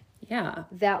why. Yeah.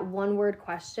 that one word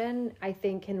question, I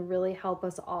think, can really help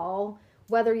us all,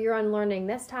 whether you're unlearning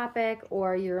this topic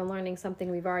or you're unlearning something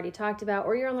we've already talked about,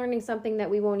 or you're unlearning something that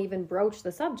we won't even broach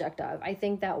the subject of. I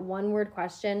think that one word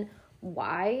question,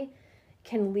 why,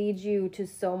 can lead you to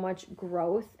so much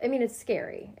growth. I mean, it's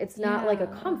scary. It's not like a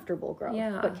comfortable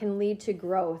growth, but can lead to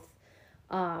growth.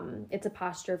 It's a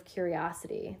posture of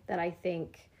curiosity that I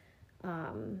think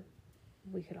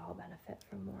we could all benefit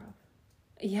from more of.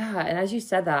 Yeah, and as you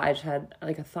said that, I just had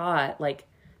like a thought, like,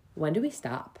 when do we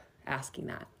stop asking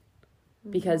that?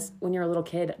 Because when you're a little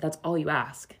kid, that's all you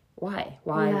ask. Why?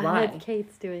 Why?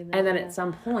 Kate's doing that. And then at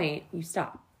some point, you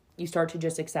stop. You start to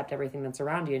just accept everything that's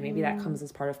around you. And maybe that comes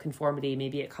as part of conformity.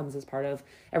 Maybe it comes as part of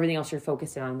everything else you're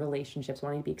focusing on, relationships,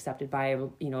 wanting to be accepted by,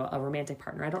 a romantic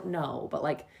partner. I don't know. But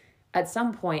like at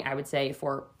some point, I would say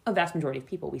for a vast majority of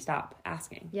people, we stop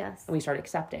asking. Yes. And we start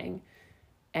accepting.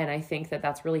 And I think that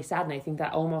that's really sad. And I think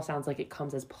that almost sounds like it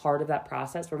comes as part of that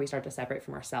process where we start to separate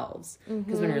from ourselves.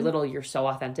 Because when you're little, you're so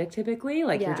authentic typically.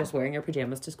 Like you're just wearing your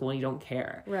pajamas to school and you don't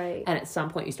care. Right. And at some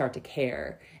point you start to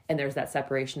care. And there's that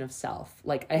separation of self.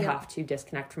 Like I have to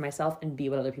disconnect from myself and be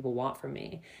what other people want from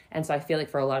me. And so I feel like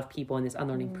for a lot of people in this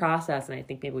unlearning process, and I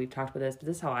think maybe we've talked about this, but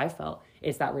this is how I felt,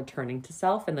 is that returning to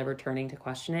self and the returning to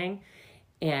questioning.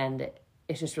 And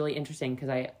it's just really interesting because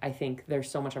I think there's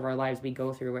so much of our lives we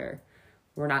go through where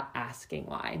we're not asking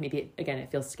why. Maybe, again,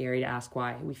 it feels scary to ask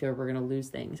why. We feel we're going to lose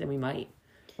things, and we might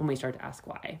when we start to ask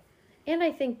why. And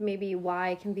I think maybe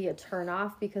why can be a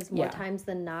turnoff because more times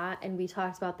than not, and we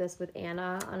talked about this with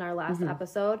Anna on our last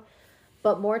episode,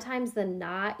 but more times than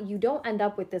not, you don't end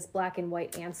up with this black and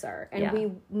white answer.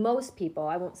 And most people,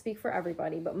 I won't speak for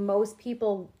everybody, but most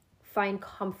people find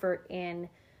comfort in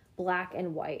black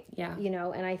and white. Yeah.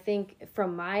 And I think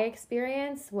from my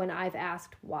experience, when I've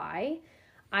asked why,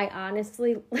 I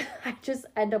honestly, I just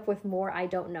end up with more I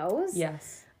don't knows.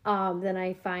 Yes. Than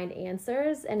I find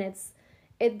answers. And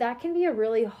that can be a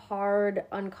really hard,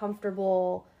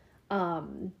 uncomfortable,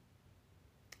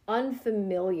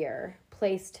 unfamiliar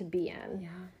place to be in. Yeah.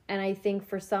 And I think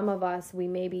for some of us, we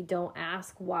maybe don't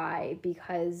ask why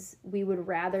because we would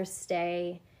rather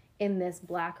stay in this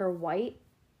black or white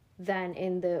than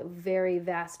in the very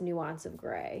vast nuance of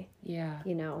gray. Yeah.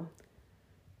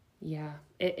 Yeah,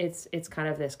 it's kind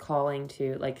of this calling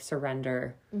to like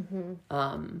surrender,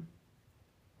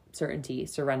 certainty,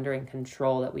 surrendering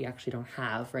control that we actually don't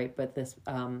have, right? But this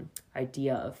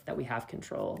idea of that we have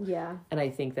control. Yeah. And I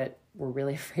think that we're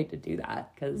really afraid to do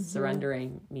that because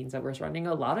surrendering means that we're surrendering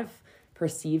a lot of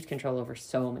perceived control over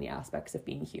so many aspects of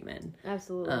being human.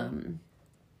 Absolutely.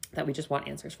 That we just want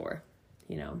answers for,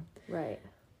 Right.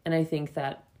 And I think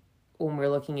that when we're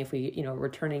looking, if we,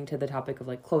 returning to the topic of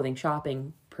like clothing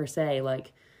shopping per se,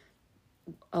 like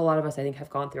a lot of us, I think,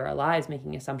 have gone through our lives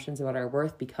making assumptions about our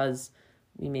worth because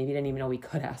we maybe didn't even know we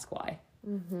could ask why.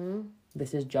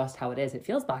 This is just how it is. It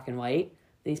feels black and white.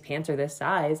 These pants are this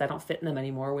size. I don't fit in them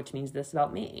anymore, which means this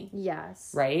about me.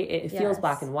 Yes. Right? It feels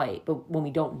black and white. But when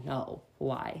we don't know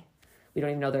why, we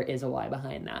don't even know there is a why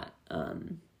behind that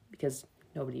because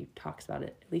nobody talks about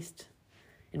it, at least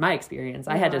in my experience.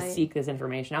 I had to seek this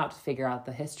information out to figure out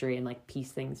the history and like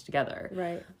piece things together.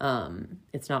 Right.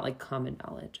 It's not like common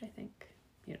knowledge, I think,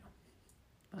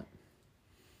 but.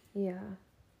 Yeah.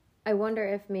 I wonder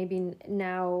if maybe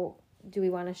now do we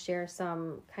want to share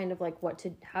some kind of like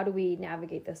how do we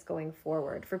navigate this going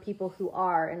forward for people who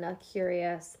are in a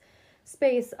curious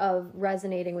space of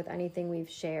resonating with anything we've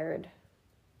shared?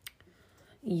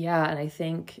 Yeah. And I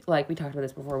think like we talked about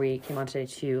this before we came on today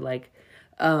too, like,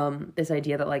 this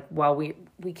idea that like, while we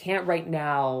can't right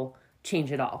now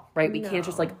change it all, right? We can't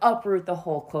just like uproot the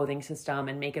whole clothing system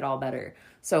and make it all better.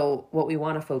 So what we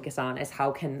want to focus on is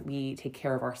how can we take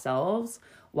care of ourselves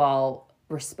while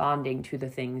responding to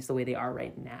the things the way they are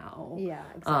right now. Yeah,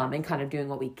 exactly. And kind of doing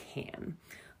what we can.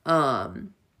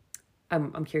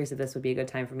 I'm curious if this would be a good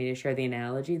time for me to share the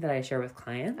analogy that I share with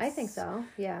clients. I think so.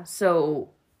 Yeah. So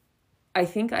I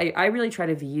think I really try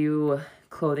to view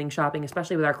clothing shopping,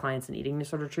 especially with our clients in eating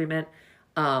disorder treatment,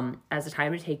 as a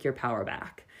time to take your power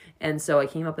back. And so I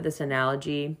came up with this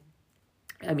analogy.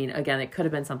 I mean, again, it could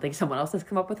have been something someone else has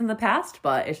come up with in the past,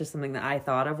 but it's just something that I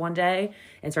thought of one day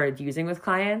and started using with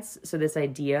clients. So this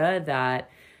idea that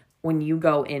when you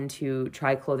go in to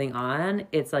try clothing on,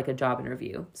 it's like a job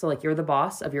interview. So like you're the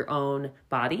boss of your own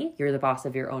body. You're the boss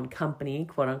of your own company,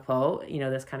 quote unquote,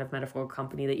 this kind of metaphorical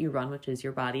company that you run, which is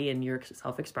your body and your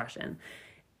self-expression.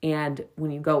 And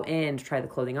when you go in to try the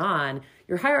clothing on,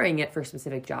 you're hiring it for a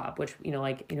specific job, which,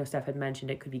 Steph had mentioned,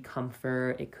 it could be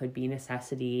comfort, it could be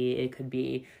necessity, it could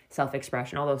be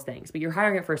self-expression, all those things. But you're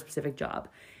hiring it for a specific job.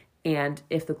 And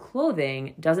if the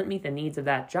clothing doesn't meet the needs of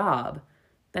that job,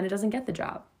 then it doesn't get the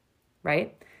job,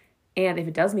 right? And if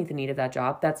it does meet the need of that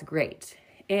job, that's great.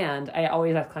 And I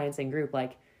always have clients in group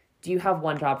like, do you have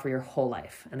one job for your whole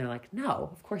life? And they're like, no,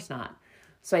 of course not.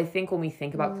 So I think when we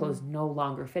think about clothes no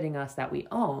longer fitting us that we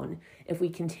own, if we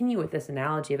continue with this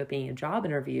analogy of it being a job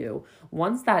interview,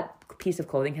 once that piece of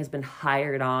clothing has been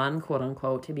hired on, quote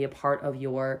unquote, to be a part of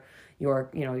your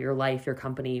life, your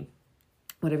company,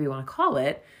 whatever you want to call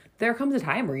it, there comes a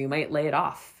time where you might lay it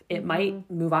off. It might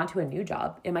move on to a new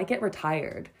job. It might get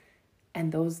retired.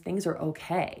 And those things are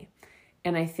okay.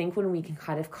 And I think when we can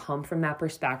kind of come from that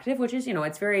perspective, which is,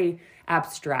 it's very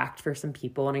abstract for some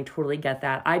people, and I totally get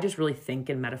that. I just really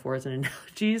think in metaphors and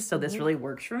analogies. So this really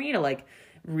works for me to like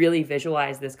really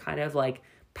visualize this kind of like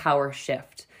power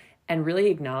shift and really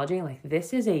acknowledging like,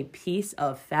 this is a piece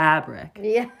of fabric.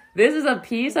 Yeah. This is a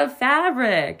piece of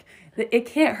fabric. It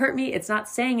can't hurt me. It's not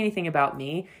saying anything about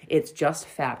me. It's just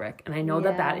fabric. And I know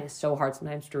that is so hard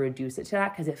sometimes to reduce it to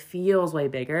that because it feels way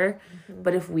bigger.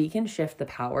 But if we can shift the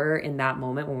power in that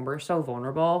moment when we're so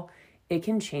vulnerable, it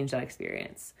can change that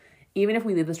experience. Even if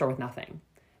we leave the store with nothing,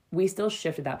 we still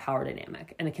shifted that power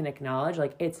dynamic, and it can acknowledge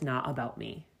like, it's not about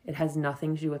me. It has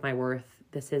nothing to do with my worth.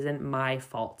 This isn't my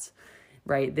fault.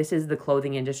 Right? This is the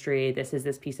clothing industry. This is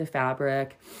this piece of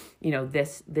fabric.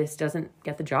 This doesn't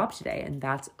get the job today, and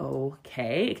that's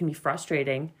okay. It can be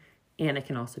frustrating, and it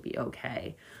can also be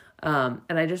okay. And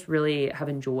I just really have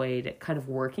enjoyed kind of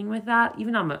working with that,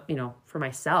 even on, for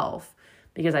myself,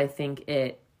 because I think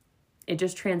it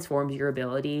just transforms your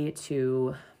ability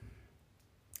to,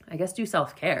 I guess, do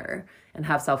self-care and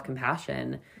have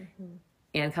self-compassion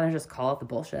and kind of just call out the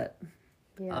bullshit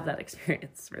of that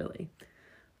experience, really.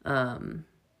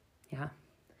 Yeah.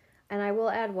 And I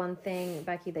will add one thing,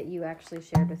 Becky, that you actually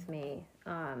shared with me,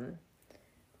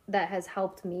 that has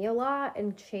helped me a lot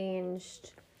and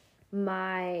changed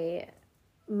my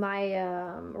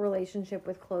relationship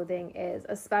with clothing is,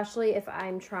 especially if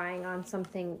I'm trying on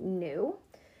something new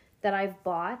that I've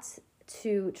bought,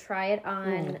 to try it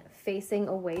on facing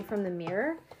away from the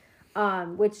mirror.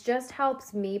 Which just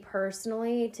helps me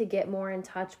personally to get more in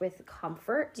touch with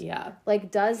comfort. Yeah.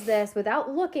 Like, does this,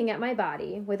 without looking at my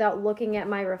body, without looking at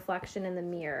my reflection in the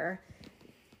mirror,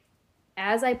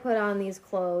 as I put on these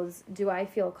clothes, do I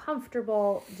feel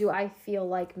comfortable? Do I feel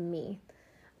like me?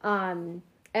 And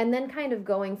then kind of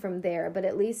going from there, but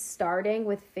at least starting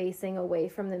with facing away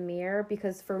from the mirror,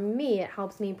 because for me, it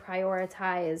helps me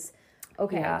prioritize,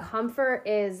 comfort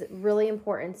is really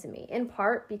important to me, in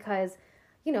part because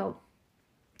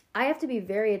I have to be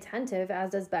very attentive,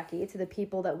 as does Becky, to the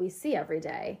people that we see every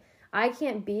day. I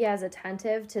can't be as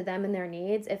attentive to them and their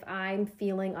needs if I'm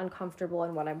feeling uncomfortable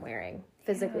in what I'm wearing,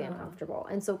 physically uncomfortable.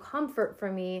 And so comfort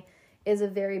for me is a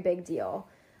very big deal.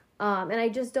 And I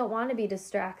just don't want to be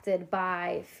distracted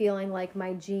by feeling like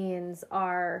my jeans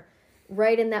are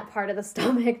right in that part of the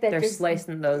stomach that they're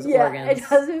slicing those organs. It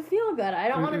doesn't feel good. I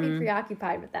don't want to be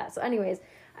preoccupied with that. So anyways,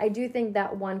 I do think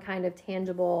that one kind of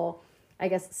tangible, I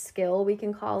guess, skill, we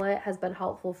can call it, has been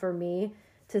helpful for me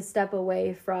to step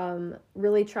away from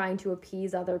really trying to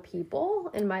appease other people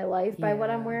in my life by what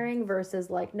I'm wearing versus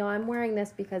like, no, I'm wearing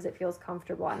this because it feels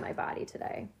comfortable on my body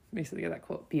today. Makes me think of that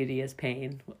quote, beauty is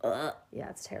pain. Ugh. Yeah,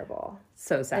 it's terrible.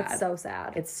 So sad. It's so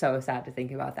sad. It's so sad to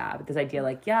think about that. But this idea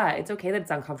like, yeah, it's okay that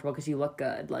it's uncomfortable because you look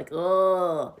good. Like,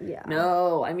 oh,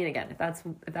 no. I mean, again, if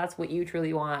that's what you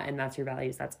truly want and that's your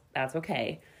values, that's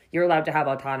okay. You're allowed to have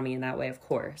autonomy in that way, of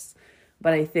course.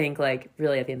 But I think, like,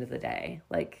 really at the end of the day,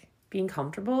 like, being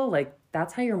comfortable, like,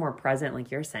 that's how you're more present,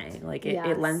 like you're saying. Like,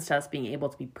 it lends to us being able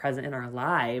to be present in our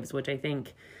lives, which I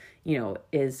think,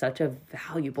 is such a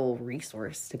valuable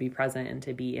resource to be present and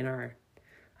to be in our,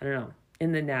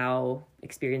 in the now,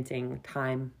 experiencing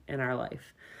time in our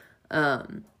life.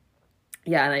 And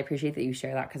I appreciate that you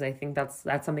share that, because I think that's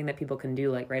something that people can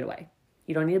do, like, right away.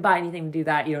 You don't need to buy anything to do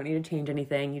that. You don't need to change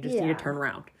anything. You just need to turn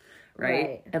around.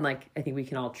 Right? And like, I think we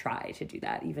can all try to do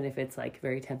that, even if it's like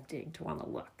very tempting to want to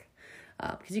look,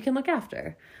 because you can look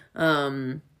after.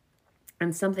 And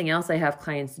something else I have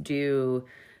clients do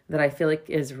that I feel like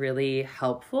is really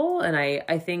helpful. And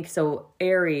I think, so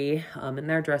Aerie, in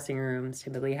their dressing rooms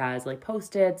typically has like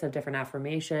Post-its of different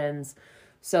affirmations.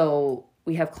 So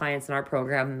we have clients in our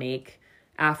program make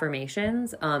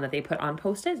affirmations that they put on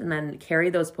Post-its and then carry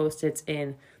those Post-its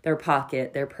in their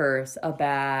pocket, their purse, a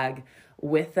bag,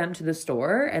 with them to the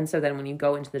store. And so then when you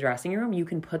go into the dressing room, you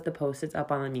can put the Post-its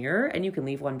up on the mirror and you can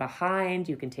leave one behind.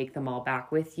 You can take them all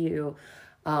back with you.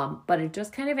 But it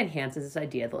just kind of enhances this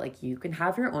idea that like you can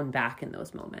have your own back in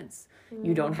those moments.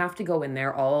 You don't have to go in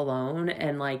there all alone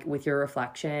and like with your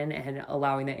reflection and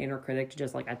allowing that inner critic to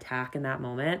just like attack in that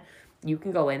moment. you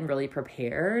can go in really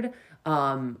prepared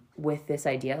with this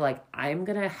idea, like, I'm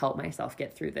going to help myself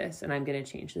get through this and I'm going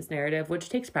to change this narrative, which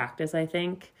takes practice, I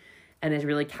think, and is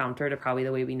really counter to probably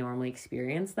the way we normally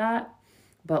experience that.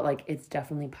 But like, it's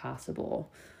definitely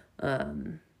possible.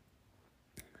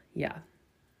 Yeah.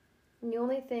 The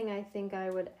only thing I think I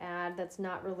would add that's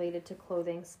not related to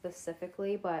clothing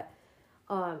specifically, but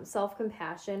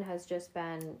self-compassion has just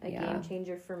been a game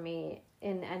changer for me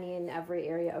in any and every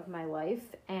area of my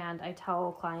life. And I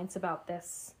tell clients about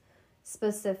this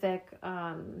specific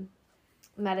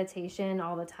meditation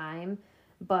all the time.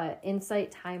 But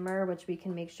Insight Timer, which we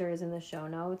can make sure is in the show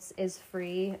notes, is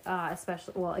free,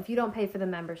 especially, well, if you don't pay for the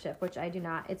membership, which I do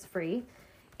not, it's free.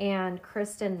 And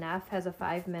Kristen Neff has a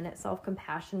 5-minute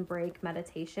self-compassion break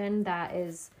meditation that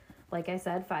is, like I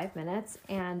said, 5 minutes.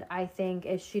 And I think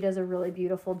she does a really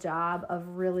beautiful job of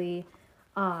really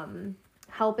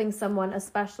helping someone,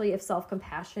 especially if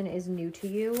self-compassion is new to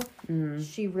you. Mm-hmm.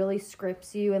 She really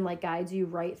scripts you and like guides you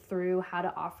right through how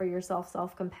to offer yourself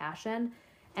self-compassion.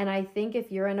 And I think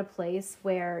if you're in a place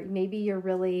where maybe you're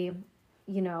really,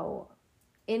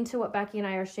 into what Becky and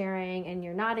I are sharing and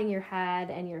you're nodding your head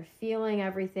and you're feeling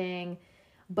everything,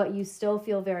 but you still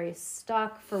feel very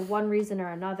stuck for one reason or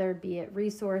another, be it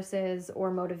resources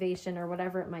or motivation or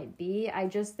whatever it might be, I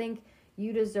just think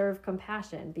you deserve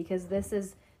compassion, because this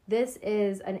is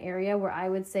an area where I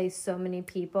would say so many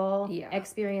people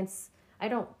experience, I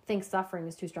don't think suffering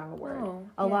is too strong a word,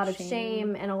 a lot of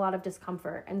shame and a lot of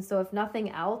discomfort. And so if nothing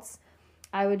else,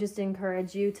 I would just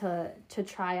encourage you to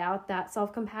try out that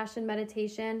self-compassion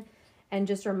meditation and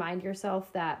just remind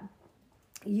yourself that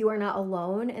you are not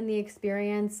alone in the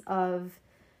experience of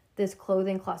this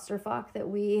clothing clusterfuck that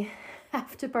we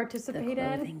have to participate in.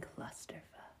 The clothing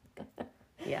clusterfuck.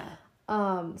 Yeah.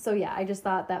 So yeah, I just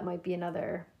thought that might be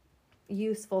another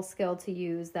useful skill to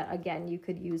use that, again, you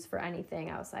could use for anything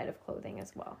outside of clothing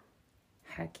as well.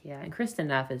 Heck yeah. And Kristen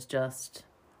Neff is just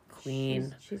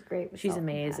queen. She's great. She's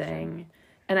amazing.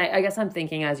 And I guess I'm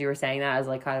thinking, as you were saying that, as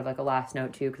like kind of like a last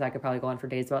note too, because I could probably go on for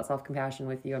days about self-compassion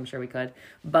with you. I'm sure we could.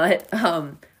 But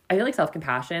I feel like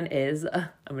self-compassion is, I'm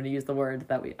going to use the word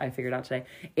that I figured out today,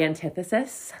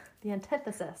 antithesis. The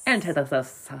antithesis.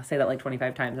 Antithesis. I'll say that like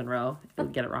 25 times in a row. You'll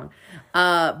get it wrong.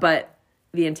 But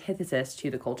the antithesis to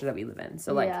the culture that we live in.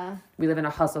 So like we live in a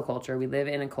hustle culture. We live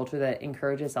in a culture that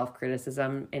encourages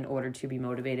self-criticism in order to be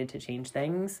motivated to change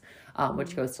things,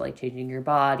 which goes to like changing your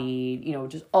body,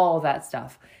 just all that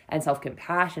stuff. And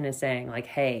self-compassion is saying like,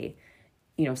 hey,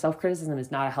 self-criticism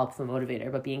is not a helpful motivator,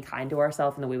 but being kind to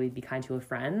ourselves in the way we'd be kind to a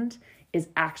friend is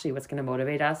actually what's going to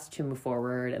motivate us to move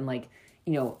forward and like,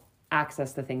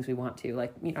 access the things we want to,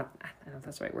 like, I don't know if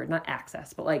that's the right word, not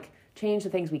access, but like change the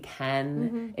things we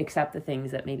can, accept the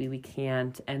things that maybe we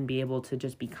can't, and be able to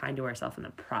just be kind to ourselves in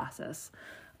the process.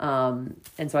 And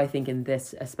so I think in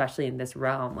this, especially in this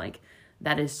realm, like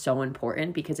that is so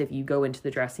important, because if you go into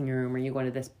the dressing room or you go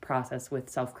into this process with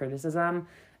self-criticism,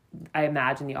 I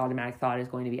imagine the automatic thought is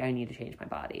going to be, I need to change my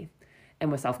body.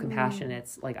 And with self-compassion,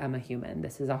 it's like, I'm a human.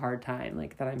 This is a hard time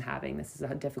like that I'm having. This is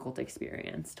a difficult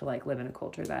experience to like live in a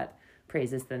culture that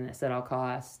praises thinness at all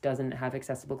costs, doesn't have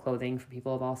accessible clothing for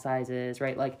people of all sizes,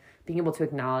 right? Like being able to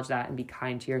acknowledge that and be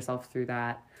kind to yourself through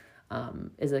that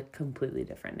is a completely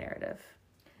different narrative.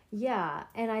 Yeah.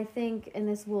 And I think, and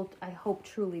this will, I hope,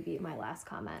 truly be my last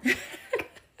comment.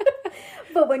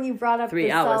 But when you brought up 3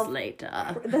 hours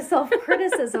later, the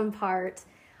self-criticism part,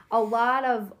 a lot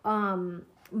of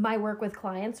my work with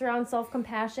clients around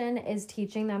self-compassion is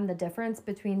teaching them the difference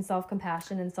between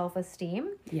self-compassion and self-esteem.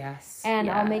 Yes. And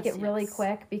I'll make it really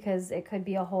quick because it could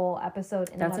be a whole episode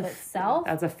in and of itself.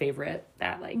 That's a favorite.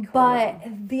 But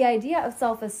the idea of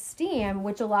self-esteem,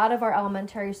 which a lot of our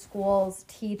elementary schools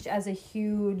teach as a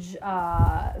huge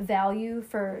value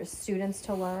for students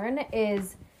to learn,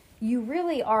 is you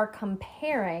really are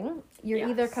comparing. You're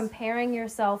either comparing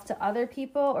yourself to other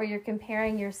people or you're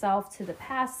comparing yourself to the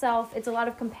past self. It's a lot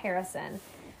of comparison.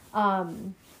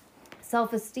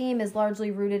 Self-esteem is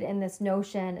largely rooted in this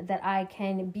notion that I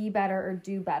can be better or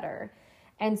do better.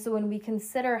 And so when we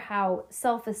consider how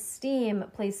self-esteem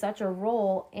plays such a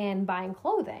role in buying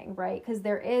clothing, right? Because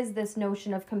there is this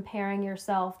notion of comparing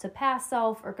yourself to past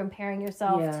self or comparing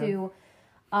yourself to,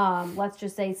 let's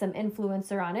just say, some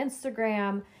influencer on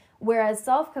Instagram. Whereas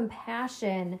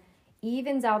self-compassion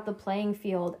evens out the playing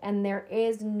field, and there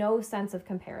is no sense of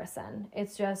comparison.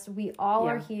 It's just, we all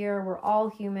are here, we're all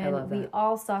human, we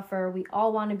all suffer, we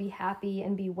all want to be happy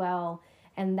and be well,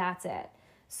 and that's it.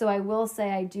 So I will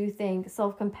say, I do think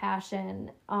self-compassion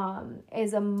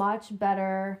is a much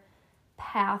better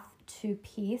path to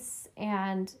peace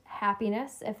and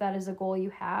happiness, if that is a goal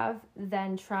you have,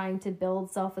 than trying to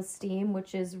build self-esteem,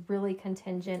 which is really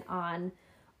contingent on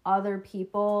other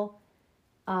people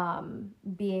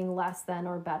being less than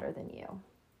or better than you.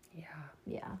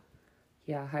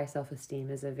 Yeah, high self-esteem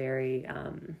is a very, I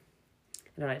don't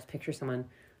know, I just picture someone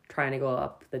trying to go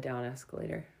up the down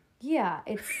escalator. Yeah,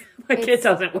 it's... it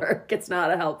doesn't work. It's not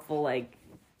a helpful,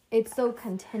 It's so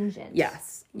contingent.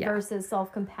 Yes. Yeah. Versus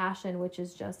self-compassion, which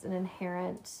is just an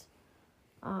inherent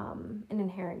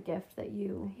gift that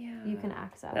you can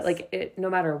access. That, no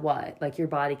matter what, your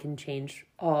body can change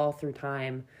all through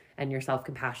time, and your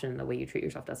self-compassion, the way you treat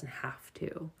yourself, doesn't have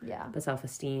to. Yeah. But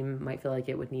self-esteem might feel like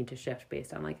it would need to shift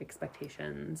based on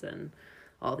expectations and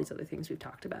all these other things we've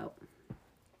talked about.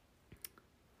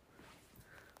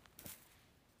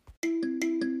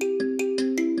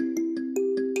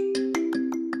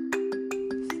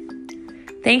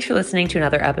 Thanks for listening to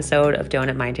another episode of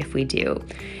Don't Mind If We Do.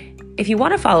 If you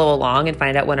want to follow along and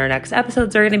find out when our next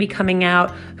episodes are going to be coming out,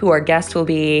 who our guests will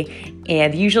be,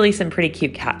 and usually some pretty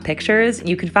cute cat pictures,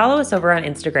 you can follow us over on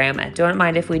Instagram at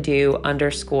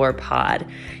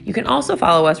don'tmindifwedo_pod. You can also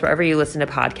follow us wherever you listen to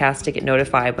podcasts to get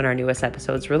notified when our newest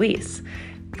episodes release.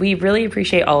 We really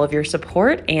appreciate all of your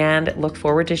support and look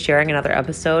forward to sharing another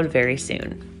episode very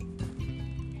soon.